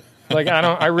have a dick. Like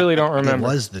I really don't It remember.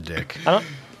 was the dick. I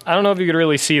don't know if you could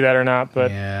really see that or not,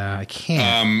 but Yeah, I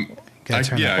can't. Gotta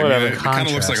turn Yeah, the Whatever. it kind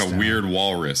of looks like a contrast down. weird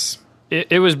walrus.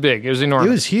 it was big. It was It enormous.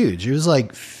 was huge. It was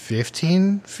like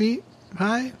 15 feet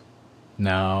high.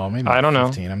 No, maybe I don't know.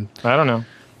 15. I don't know.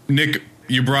 Nick,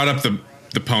 you brought up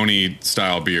the pony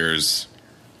style beers.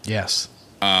 Yes.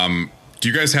 Do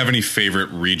you guys have any favorite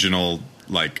regional,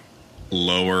 like,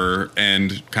 lower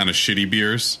end kind of shitty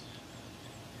beers?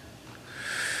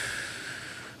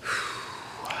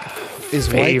 Is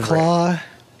Favorite. White Claw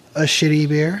a shitty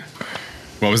beer?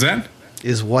 What was that?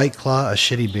 Is White Claw a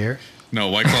shitty beer? No,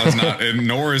 White Claw's not, and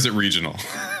nor is it regional.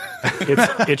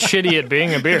 It's shitty at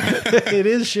being a beer. It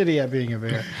is shitty at being a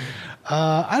beer.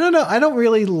 I don't know. I don't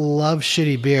really love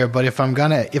shitty beer, but if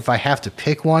I have to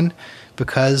pick one,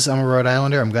 because I'm a Rhode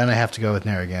Islander, I'm gonna have to go with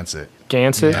Narragansett.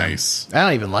 Gansett. Nice. I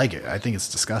don't even like it. I think it's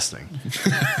disgusting.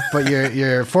 But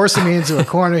you're forcing me into a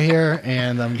corner here,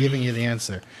 and I'm giving you the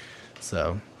answer.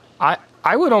 So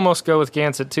I would almost go with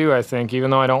Gansett too, I think, even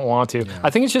though I don't want to. I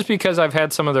think it's just because I've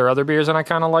had some of their other beers and I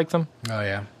kind of like them. oh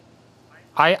yeah.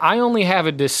 I only have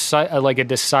a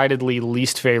decidedly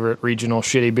least favorite regional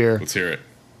shitty beer. Let's hear it.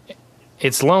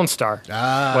 It's Lone Star.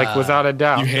 Like, without a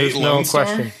doubt. You hate There's no Lone Star?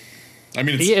 question. I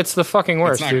mean, Yeah, it's the fucking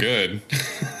worst, it's not dude. good.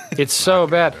 It's so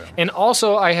bad. And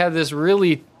also, I had this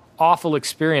really awful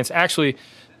experience. Actually,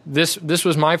 this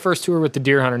was my first tour with the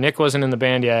Deer Hunter. Nick wasn't in the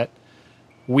band yet.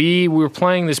 We were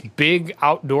playing this big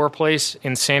outdoor place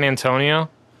in San Antonio,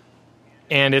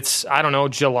 and it's, I don't know,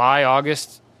 July,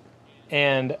 August,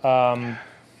 and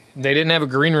they didn't have a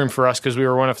green room for us because we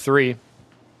were one of three.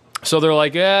 So they're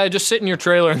like, yeah, just sit in your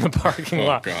trailer in the parking Oh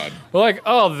lot. God. We're like,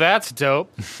 oh, that's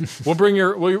dope. We'll bring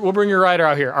your rider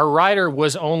out here. Our rider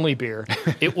was only beer.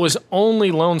 It was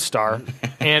only Lone Star,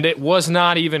 and it was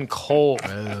not even cold.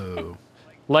 Oh.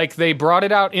 Like, they brought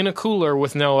it out in a cooler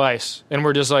with no ice, and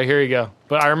we're just like, here you go.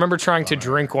 But I remember trying to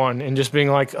drink one and just being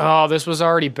like, oh, this was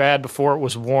already bad before it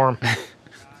was warm.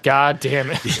 God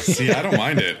damn it. See, I don't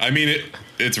mind it. I mean,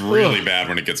 it's really bad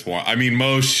when it gets warm. I mean,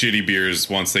 most shitty beers,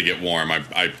 once they get warm,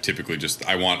 I typically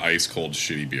I want ice cold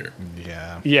shitty beer.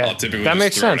 Yeah. Yeah, I'll typically that just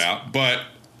makes throw sense. it out. But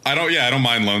I don't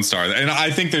mind Lone Star. And I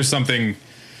think there's something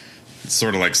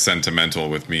sort of like sentimental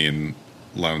with me in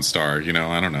Lone Star. You know,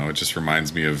 I don't know. It just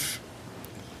reminds me of,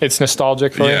 It's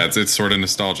nostalgic for yeah, you? it's sort of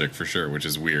nostalgic for sure, which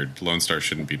is weird. Lone Star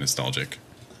shouldn't be nostalgic.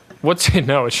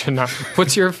 No, it should not.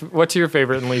 What's your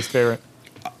favorite and least favorite?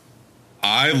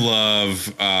 I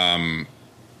love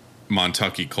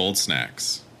Montucky cold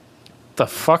snacks. The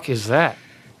fuck is that?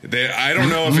 I don't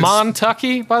know if it's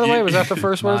Montucky, by the way, was that the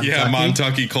first word? yeah,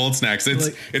 Montucky cold snacks.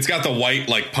 It's got the white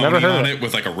like Never pony heard on of it. it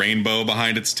with like a rainbow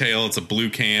behind its tail. It's a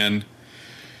blue can.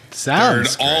 They're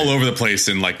Sounds all great. over the place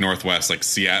in like Northwest, like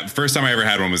Seattle. First time I ever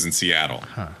had one was in Seattle.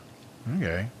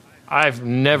 Okay. I've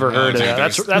never heard of dude, that.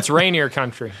 there's- That's Rainier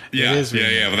country. Yeah, is yeah,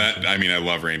 really yeah. But nice. that, I mean, I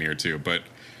love Rainier too. But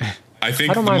I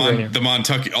think I don't mind Rainier. the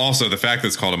Montucky, also the fact that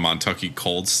it's called a Montucky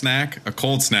cold snack. A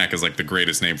cold snack is like the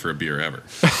greatest name for a beer ever.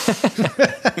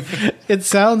 It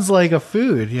sounds like a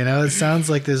food, you know? It sounds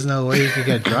like there's no way you could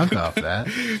get drunk off that.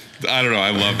 I don't know.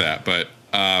 I love that, but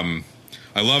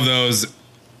I love those.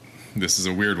 This is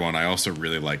a weird one. I also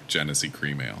really like Genesee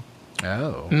Cream Ale.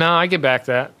 Oh. No, I get back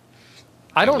that.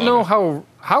 I don't love know it.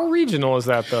 how regional is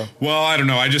that though. Well, I don't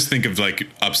know. I just think of like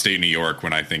upstate New York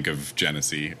when I think of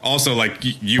Genesee. Also, like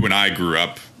you and I grew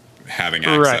up having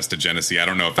access Right. to Genesee. I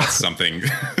don't know if that's something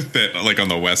that like on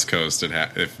the West Coast,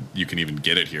 if you can even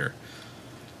get it here.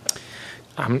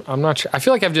 I'm not sure. I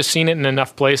feel like I've just seen it in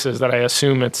enough places that I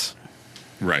assume it's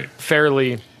Right.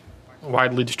 fairly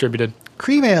widely distributed.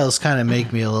 Cream ales kind of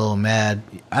make me a little mad.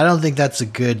 I don't think that's a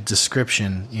good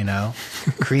description, you know?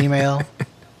 Cream ale.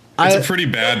 It's a pretty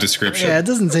bad description. Yeah, it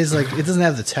doesn't taste like, it doesn't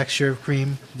have the texture of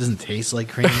cream. It doesn't taste like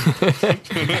cream.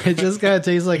 It just kind of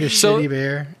tastes like a shitty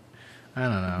beer. I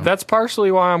don't know. That's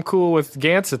partially why I'm cool with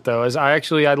Gansett, though, is I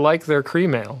like their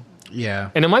cream ale. Yeah.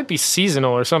 And it might be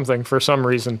seasonal or something for some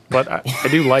reason, but I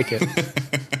do like it.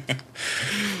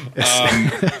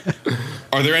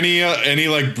 Are there any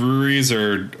like breweries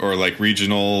or like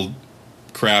regional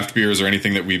craft beers or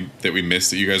anything that we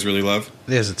missed that you guys really love?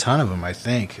 There's a ton of them, I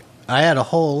think. I had a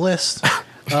whole list.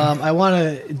 I want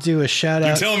to do a shout out.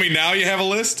 You're telling me now you have a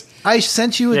list? I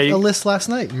sent you a list last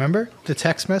night, remember? The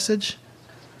text message?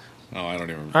 Oh, I don't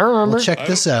even remember. I remember. Well, check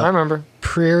this out. I remember.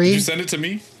 Prairie. Did you send it to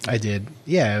me? I did.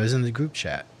 Yeah, it was in the group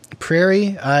chat.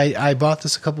 Prairie, I bought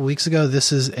this a couple weeks ago.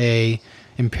 This is a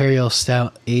Imperial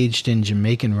Stout aged in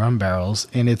Jamaican rum barrels,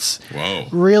 and it's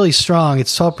really strong.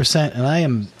 It's 12%,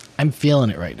 and I'm feeling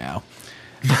it right now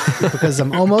because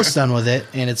I'm almost done with it,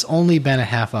 and it's only been a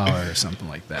half hour or something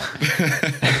like that.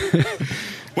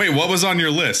 Wait, what was on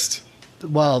your list?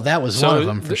 Well, that was one of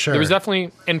them for sure. There was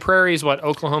definitely in Prairie's,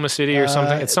 Oklahoma City or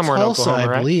something. It's somewhere Tulsa, in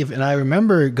Oklahoma, right? I believe. And I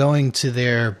remember going to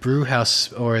their brew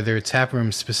house or their tap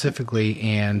room specifically,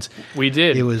 and we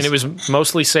did. It was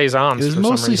mostly saisons. It was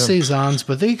mostly saisons,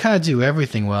 but they kind of do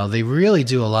everything well. They really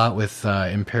do a lot with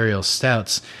imperial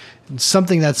stouts.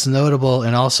 Something that's notable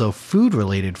and also food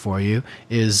related for you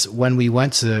is when we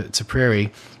went to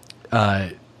Prairie,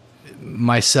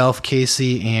 myself,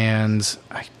 Casey, and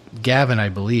Gavin, I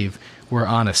believe, were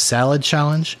on a salad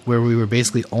challenge where we were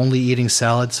basically only eating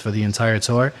salads for the entire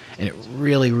tour, and it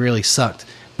really, really sucked.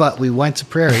 But we went to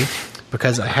Prairie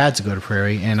because I had to go to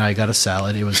Prairie, and I got a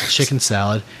salad. It was a chicken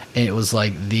salad, and it was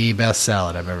like the best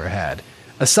salad I've ever had.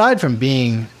 Aside from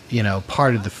being,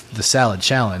 part of the salad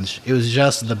challenge, it was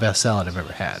just the best salad I've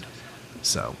ever had.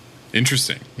 So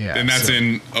interesting. Yeah, and that's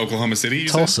in Oklahoma City, you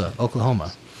Tulsa, said?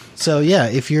 Oklahoma. So yeah,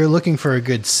 if you're looking for a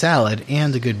good salad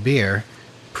and a good beer,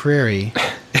 Prairie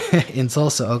in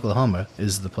Tulsa, Oklahoma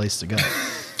is the place to go.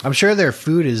 I'm sure their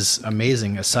food is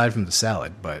amazing aside from the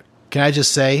salad, but can I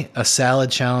just say a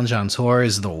salad challenge on tour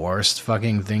is the worst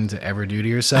fucking thing to ever do to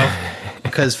yourself?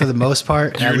 Because for the most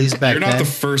part, at least back then... You're not the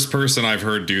first person I've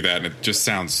heard do that, and it just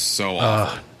sounds so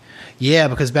awful. Yeah,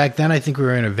 because back then I think we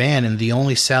were in a van, and the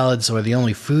only salads or the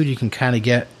only food you can kind of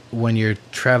get when you're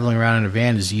traveling around in a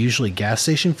van is usually gas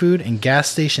station food, and gas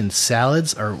station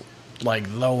salads are like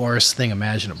the worst thing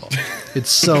imaginable.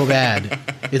 It's so bad.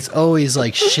 It's always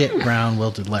like shit brown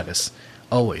wilted lettuce.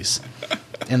 Always.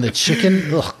 And the chicken,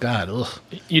 oh god, ugh.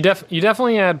 You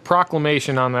definitely had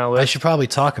Proclamation on that list. I should probably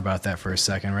talk about that for a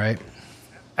second, right?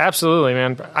 Absolutely,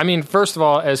 man. I mean, first of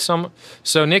all,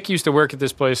 so Nick used to work at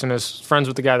this place and is friends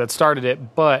with the guy that started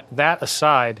it, but that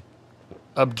aside,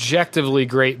 objectively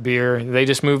great beer. They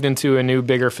just moved into a new,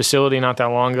 bigger facility not that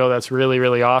long ago. That's really,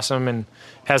 really awesome and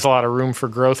has a lot of room for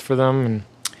growth for them. And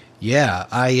yeah,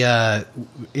 I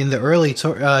in the early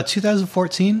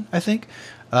 2014, I think,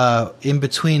 in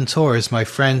between tours, my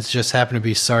friends just happened to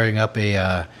be starting up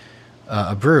a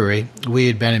brewery. We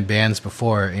had been in bands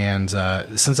before, and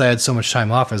since I had so much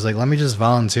time off, I was like, let me just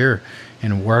volunteer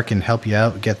and work and help you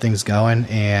out, get things going.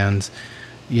 And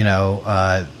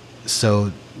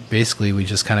so basically we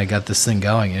just kind of got this thing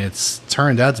going, and it's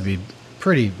turned out to be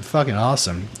pretty fucking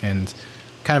awesome and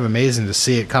kind of amazing to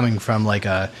see it coming from like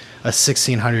a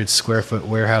 1,600 square foot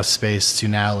warehouse space to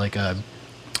now like a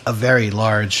very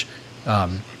large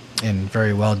and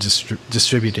very well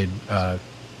distributed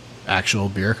actual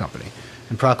beer company.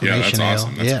 And Proclamation Ale. That's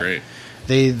awesome. That's great.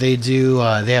 They do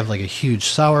they have like a huge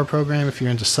sour program if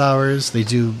you're into sours. They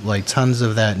do like tons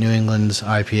of that New England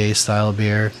IPA style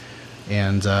beer,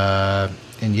 and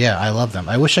yeah, I love them.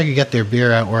 I wish I could get their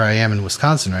beer out where I am in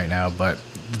Wisconsin right now, but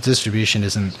the distribution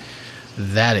isn't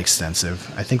that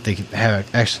extensive. I think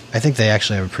they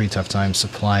actually have a pretty tough time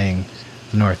supplying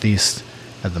the Northeast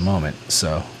at the moment.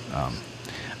 So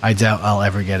I doubt I'll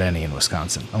ever get any in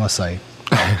Wisconsin unless I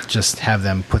just have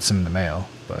them put some in the mail.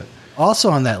 But also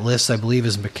on that list, I believe,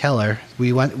 is McKellar.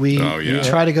 We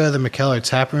try to go to the McKellar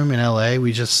tap room in LA.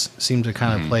 We just seem to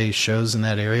kind of play shows in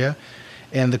that area.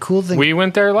 And the cool thing, we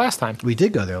went there last time. We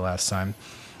did go there last time.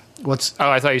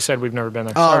 I thought you said we've never been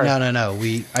there. Oh, Sorry. no.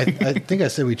 I think I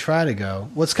said we try to go.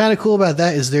 What's kind of cool about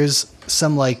that is there's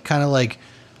some kind of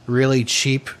really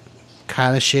cheap,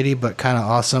 kind of shitty, but kind of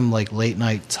awesome late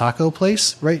night taco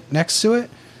place right next to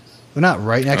it. Well, not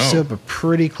right next to it, but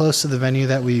pretty close to the venue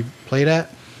that we played at,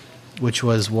 which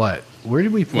was what? Where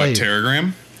did we play? What,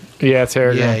 Terragram? Yeah,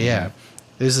 Terragram. Yeah.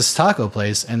 There's this taco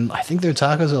place, and I think their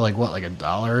tacos are $1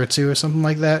 or $2 or something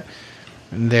like that.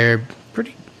 And they're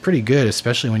pretty good,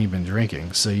 especially when you've been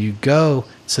drinking. So you go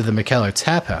to the McKellar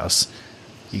Tap House,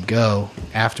 you go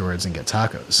afterwards and get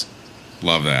tacos.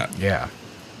 Love that. Yeah.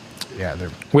 Yeah,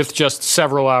 they're With just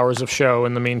several hours of show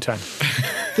in the meantime.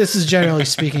 this is generally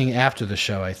speaking after the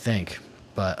show, I think.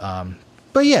 But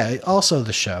yeah, also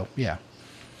the show. Yeah.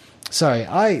 Sorry,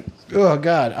 oh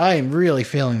God, I am really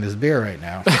feeling this beer right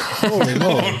now. Holy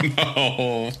moly.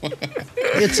 Oh, no.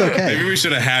 It's okay. Maybe we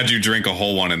should have had you drink a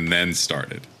whole one and then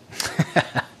started.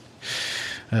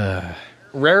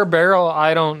 Rare Barrel,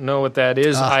 I don't know what that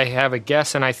is. I have a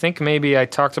guess, and I think maybe I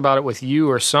talked about it with you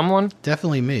or someone.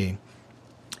 Definitely me.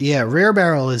 Yeah, Rare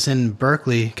Barrel is in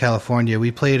Berkeley, California.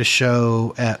 We played a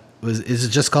show at is it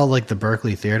just called like the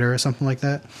Berkeley Theater or something like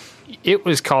that? It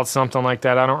was called something like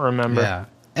that. I don't remember. Yeah.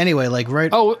 Anyway, like right.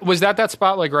 Oh, was that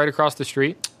spot like right across the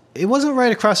street? It wasn't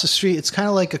right across the street. It's kind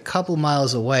of like a couple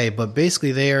miles away, but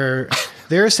basically they're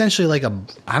essentially like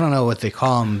I don't know what they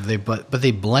call them. But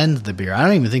they blend the beer. I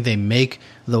don't even think they make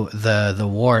the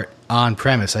wort on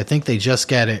premise. I think they just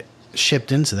get it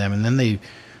shipped into them, and then they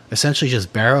essentially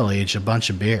just barrel age a bunch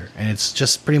of beer, and it's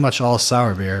just pretty much all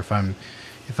sour beer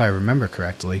if I remember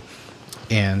correctly.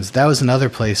 And that was another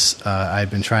place I've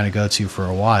been trying to go to for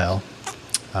a while,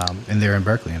 and they're in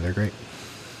Berkeley, and they're great.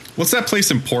 What's that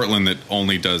place in Portland that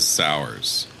only does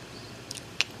sours?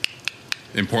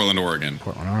 In Portland, Oregon.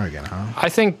 Portland, Oregon, huh? I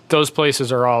think those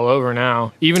places are all over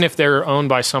now, even if they're owned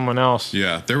by someone else.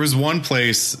 Yeah, there was one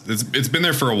place. It's been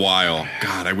there for a while.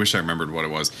 God, I wish I remembered what it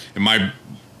was. And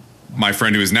my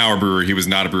friend who is now a brewer, he was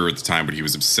not a brewer at the time, but he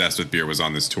was obsessed with beer, was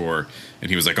on this tour, and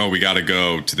he was like, oh, we got to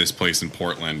go to this place in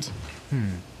Portland.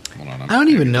 Hold on, I don't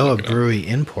even know a brewery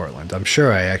in Portland. I'm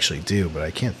sure I actually do, but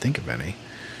I can't think of any.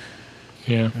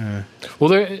 Yeah.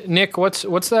 Well, Nick,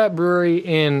 what's that brewery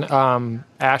in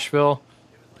Asheville?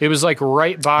 It was like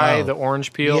right by the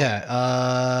Orange Peel.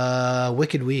 Yeah,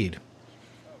 Wicked Weed.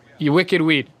 Wicked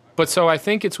Weed. But so I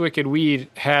think it's Wicked Weed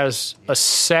has a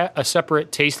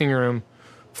separate tasting room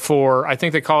for, I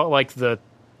think they call it like the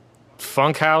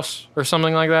Funk House or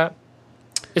something like that.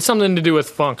 It's something to do with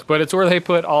funk, but it's where they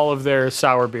put all of their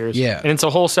sour beers. Yeah. And it's a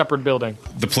whole separate building.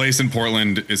 The place in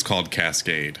Portland is called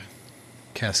Cascade.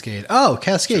 Cascade. Oh,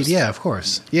 Cascade. Yeah, of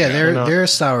course. Yeah, their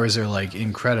sours are like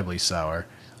incredibly sour.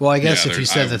 Well, I guess if you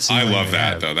said that's I love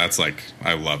that though. That's like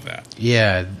I love that.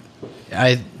 Yeah,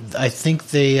 I think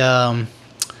they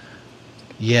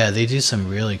they do some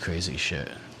really crazy shit.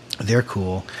 They're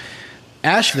cool.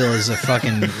 Asheville is a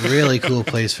fucking really cool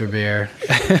place for beer.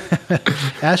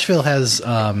 Asheville has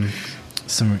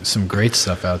some great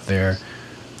stuff out there.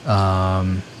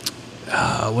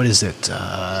 What is it?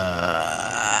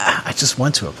 I just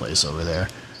went to a place over there.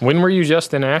 When were you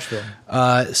just in Asheville?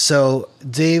 So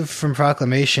Dave from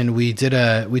Proclamation, we did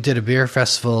a beer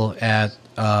festival at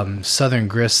Southern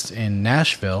Grist in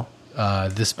Nashville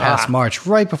this past March,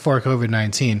 right before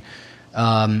COVID-19.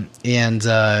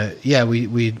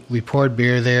 We poured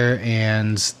beer there,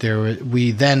 and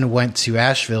we then went to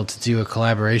Asheville to do a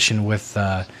collaboration with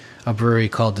a brewery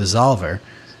called Dissolver.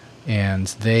 And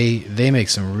they make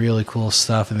some really cool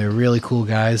stuff, and they're really cool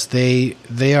guys. They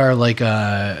are like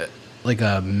a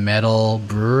metal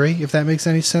brewery, if that makes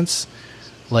any sense.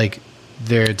 Like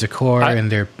their decor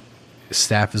and their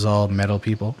staff is all metal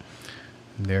people.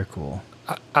 They're cool.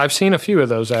 I've seen a few of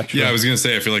those actually. Yeah, I was gonna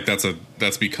say I feel like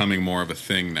that's becoming more of a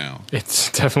thing now.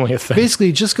 It's definitely a thing.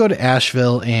 Basically, just go to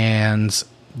Asheville and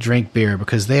drink beer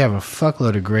because they have a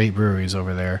fuckload of great breweries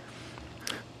over there.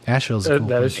 Asheville's a cool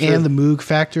that place. is true. And the Moog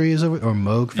Factory is over, or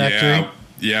Moog Factory.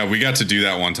 Yeah, we got to do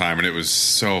that one time, and it was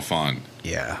so fun.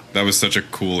 Yeah. That was such a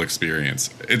cool experience.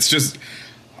 It's just,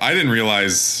 I didn't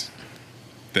realize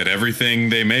that everything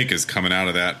they make is coming out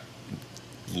of that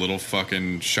little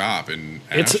fucking shop in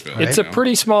Asheville. It's a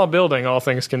pretty small building, all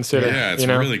things considered. Yeah, it's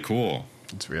really cool.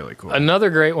 It's really cool. Another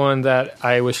great one that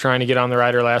I was trying to get on the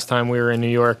rider last time we were in New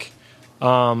York.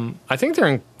 I think they're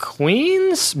in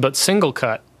Queens, but Single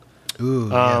Cut. Ooh,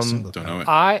 Don't know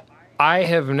it. I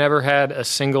have never had a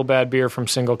single bad beer from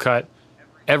Single Cut.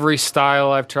 Every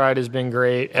style I've tried has been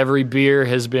great. Every beer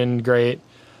has been great.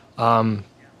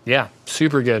 Yeah,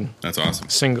 super good. That's awesome.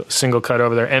 Single Cut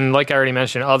over there. And like I already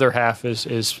mentioned, other half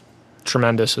is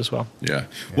tremendous as well. Yeah.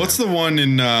 What's the one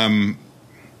in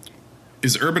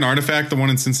is Urban Artifact the one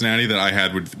in Cincinnati that I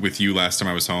had with you last time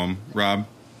I was home, Rob?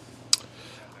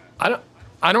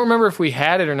 I don't remember if we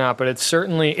had it or not, but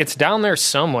it's down there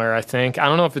somewhere, I think. I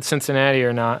don't know if it's Cincinnati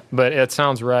or not, but it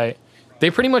sounds right. They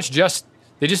pretty much just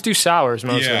do sours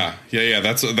mostly. Yeah.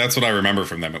 That's what I remember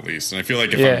from them at least. And I feel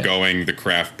like if I'm going the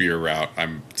craft beer route,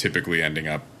 I'm typically ending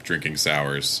up drinking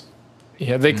sours.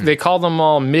 Yeah, they call them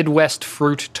all Midwest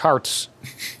fruit tarts.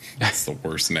 That's the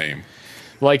worst name.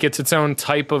 like it's its own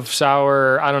type of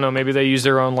sour. I don't know. Maybe they use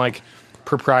their own like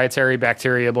proprietary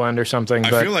bacteria blend or something. I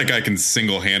but feel like I can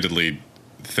single-handedly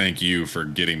thank you for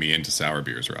getting me into sour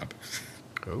beers, Rob.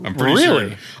 I'm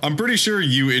pretty sure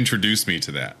you introduced me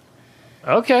to that.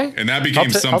 Okay. And that became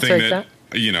I'll something take that,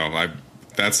 you know,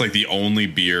 that's like the only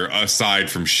beer aside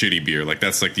from shitty beer. Like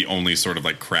that's like the only sort of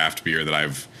like craft beer that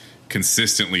I've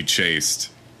consistently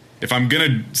chased. If I'm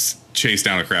going to chase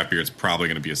down a craft beer, it's probably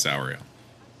going to be a sour ale.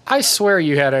 I swear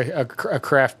you had a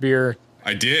craft beer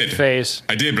I did. phase.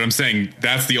 I did, but I'm saying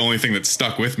that's the only thing that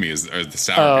stuck with me are the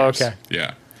sour beers. Okay.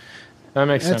 Yeah. That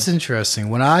makes That's sense. interesting.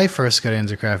 When I first got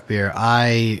into craft beer,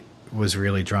 I was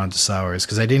really drawn to sours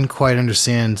because I didn't quite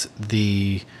understand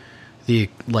the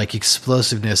like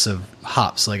explosiveness of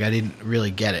hops. Like I didn't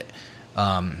really get it.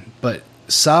 But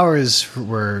sours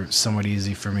were somewhat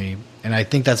easy for me, and I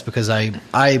think that's because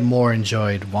I more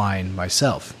enjoyed wine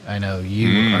myself. I know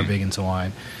you are big into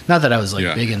wine. Not that I was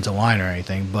like big into wine or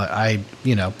anything, but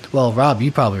well, Rob,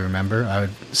 you probably remember. I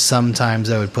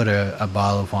would put a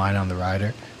bottle of wine on the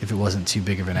rider if it wasn't too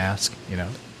big of an ask, you know.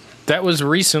 That was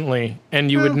recently, and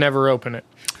you would never open it.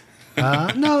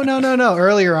 No.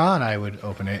 Earlier on, I would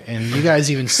open it, and you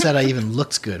guys even said I even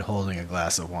looked good holding a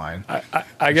glass of wine.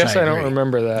 I guess I don't agree.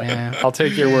 remember that. Yeah. I'll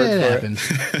take your word It for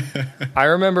happened. it. I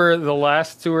remember the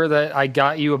last tour that I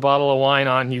got you a bottle of wine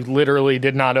on. You literally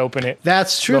did not open it.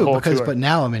 That's The true, whole tour. but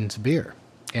now I'm into beer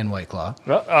and White Claw.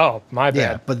 Oh, my bad.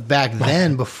 Yeah, but back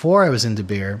then, before I was into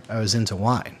beer, I was into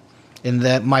wine. And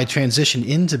that my transition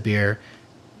into beer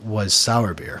was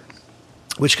sour beer,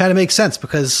 which kind of makes sense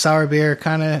because sour beer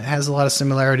kind of has a lot of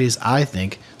similarities, I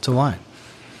think, to wine.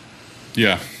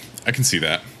 Yeah, I can see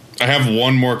that. I have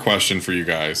one more question for you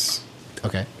guys,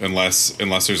 Okay. unless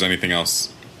there's anything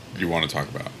else you want to talk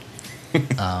about.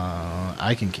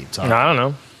 I can keep talking. I don't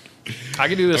know. I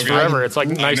could do this Okay. forever. It's like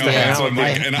nice I to know, hang that's out what with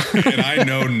I'm you. like, and I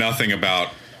know nothing about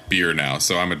beer now,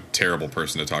 so I'm a terrible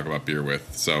person to talk about beer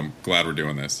with. So I'm glad we're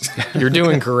doing this. You're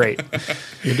doing great.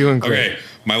 You're doing great. Okay,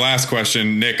 my last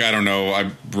question, Nick. I don't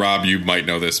know. Rob, you might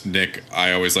know this. Nick,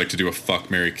 I always like to do a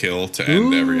fuck, marry, kill to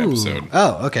end every Ooh. episode.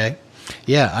 Oh, okay.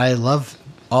 Yeah, I love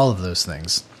all of those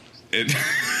things. It,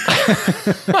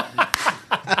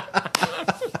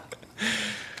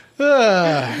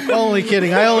 Only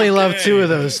kidding. I only love two of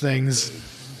those things.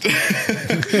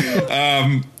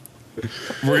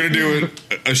 we're gonna do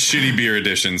a shitty beer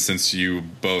edition since you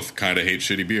both kind of hate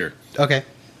shitty beer. Okay.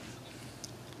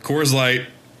 Coors Light,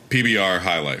 PBR,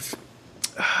 High Life.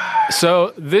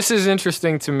 So this is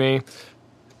interesting to me,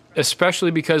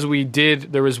 especially because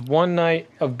there was one night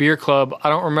of beer club. I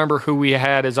don't remember who we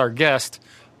had as our guest,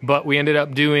 but we ended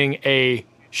up doing a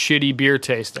shitty beer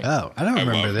tasting. Oh, I don't I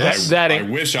remember love this. That- I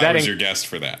wish I that was in- your guest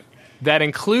for that. That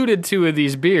included two of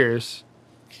these beers,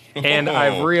 and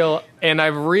I've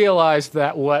realized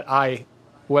that what I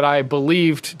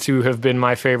believed to have been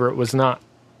my favorite was not.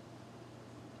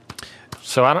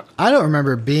 So I don't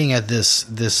remember being at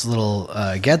this little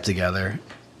get together,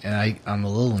 and I'm a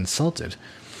little insulted.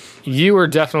 You were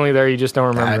definitely there. You just don't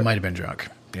remember. I it. might have been drunk.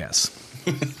 Yes.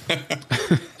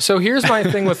 So here's my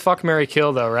thing with fuck, marry,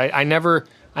 kill, though. Right? I never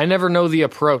know the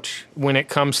approach when it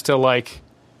comes to like,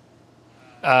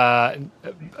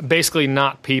 basically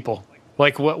not people.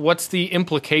 Like, what's the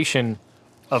implication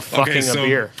of fucking a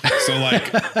beer?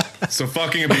 So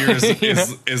fucking a beer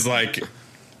is like.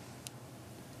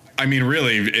 I mean,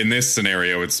 really, in this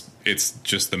scenario, it's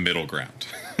just the middle ground,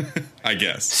 I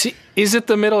guess. See, is it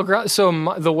the middle ground?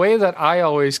 So the way that I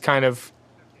always kind of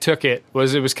took it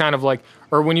was kind of like,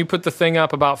 or when you put the thing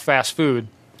up about fast food,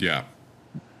 Yeah.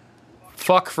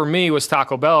 fuck for me was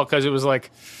Taco Bell because it was like,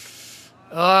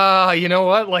 you know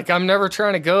what? Like I'm never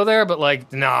trying to go there, but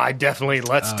like, nah, let's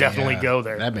definitely Yeah, go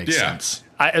there. That makes Yeah. sense.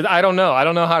 I don't know. I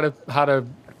don't know how to.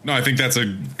 No, I think that's a.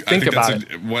 Think about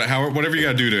whatever you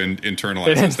got to do to internalize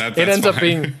It, this. ends, That's it ends up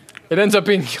fine.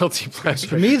 being guilty pleasure.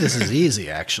 For me, this is easy,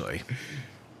 actually.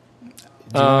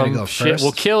 Do you want me to go Shit. first?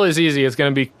 Well, kill is easy. It's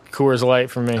going to be Coors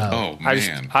Light for me. Oh I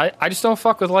man. I just don't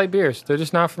fuck with light beers. They're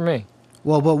just not for me.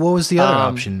 Well, but what was the other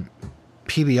option?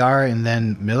 PBR and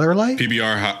then Miller Lite?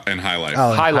 PBR and High Life. Oh,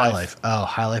 and High High Life. Life. Oh,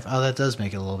 High Life. Oh, that does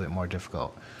make it a little bit more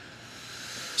difficult.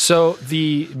 So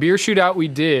the beer shootout we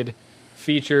did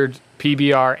featured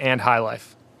PBR and High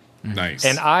Life. Nice.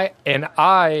 And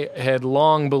I had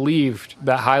long believed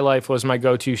that High Life was my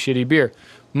go-to shitty beer,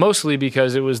 mostly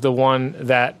because it was the one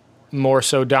that more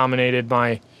so dominated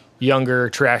my younger,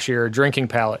 trashier drinking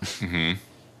palate. Mm-hmm.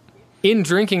 In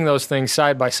drinking those things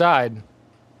side by side,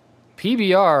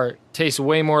 PBR tastes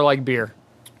way more like beer.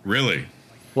 Really?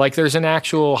 Like there's an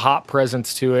actual hop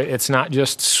presence to it. It's not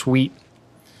just sweet.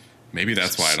 Maybe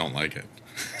that's why I don't like it.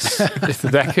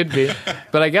 That could be.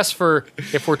 But I guess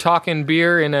if we're talking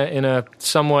beer in a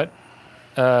somewhat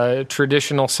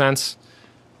traditional sense,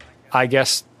 I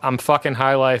guess I'm fucking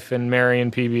High Life and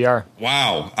marrying PBR.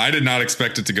 Wow, I did not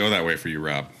expect it to go that way for you,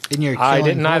 Rob. And you're I killing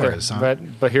didn't either, Coors, huh?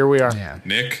 but here we are. Yeah.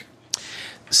 Nick?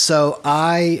 So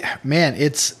I'm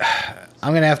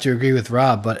gonna have to agree with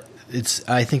Rob, but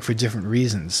I think for different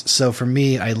reasons. So for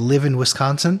me, I live in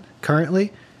Wisconsin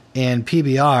currently, and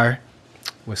PBR,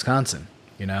 Wisconsin,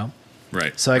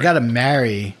 Right. So I got to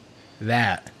marry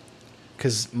that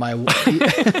because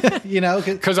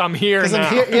Because I'm here now.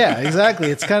 I'm here. Yeah,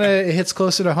 exactly. It hits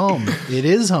closer to home. It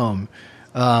is home.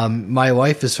 My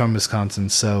wife is from Wisconsin,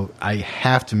 so I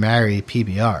have to marry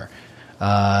PBR.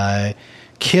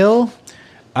 Kill.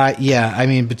 I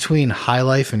mean, between High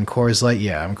Life and Coors Light,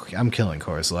 yeah, I'm killing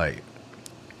Coors Light.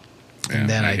 And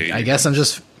then I guess I'm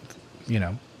just,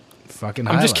 fucking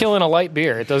High I'm just Life. killing a light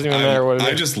beer. It doesn't even matter what it is.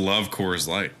 I just love Coors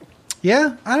Light.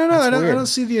 Yeah, I don't know. I weird. don't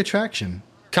see the attraction.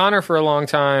 Connor, for a long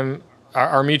time,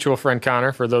 our mutual friend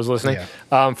Connor, for those listening,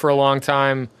 for a long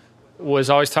time was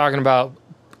always talking about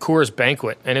Coors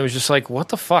Banquet, and it was just like, what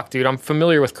the fuck, dude? I'm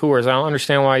familiar with Coors. I don't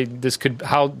understand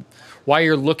why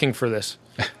you're looking for this.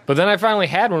 But then I finally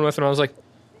had one with him. I was like,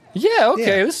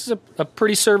 this is a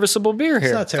pretty serviceable beer It's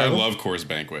here. not I terrible. love Coors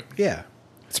Banquet. Yeah,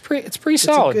 It's pretty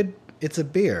solid. It's a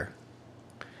beer.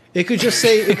 It could just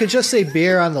say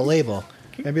beer on the label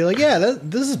and be like, yeah,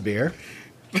 this is beer.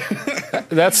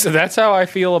 That's how I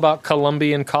feel about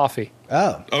Colombian coffee.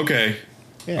 Oh, Okay.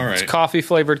 Yeah. All right. Coffee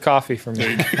flavored coffee for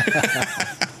me.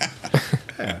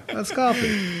 that's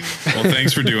coffee. Well,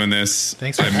 thanks for doing this.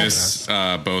 Thanks for I having miss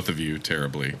both of you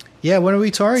terribly. Yeah, when are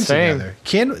we touring Same. together?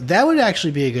 That would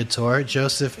actually be a good tour,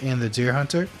 Joseph and the Deer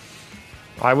Hunter.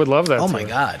 I would love that. Oh tour. my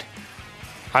god,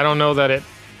 I don't know that it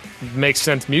makes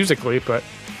sense musically, but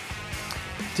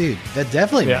dude, that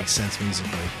definitely Yeah. makes sense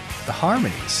musically. The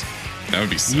harmonies. That would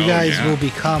be so You guys yeah. will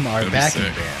become our That'd be backing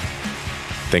sick. band.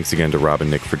 Thanks again to Rob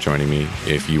and Nick for joining me.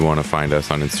 If you want to find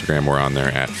us on Instagram, we're on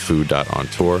there at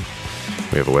food.ontour.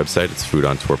 We have a website. It's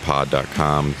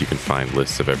foodontourpod.com. You can find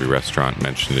lists of every restaurant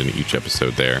mentioned in each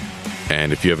episode there.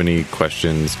 And if you have any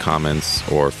questions, comments,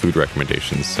 or food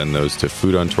recommendations, send those to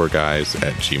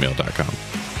foodontourguys@gmail.com.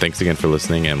 Thanks again for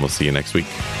listening, and we'll see you next week.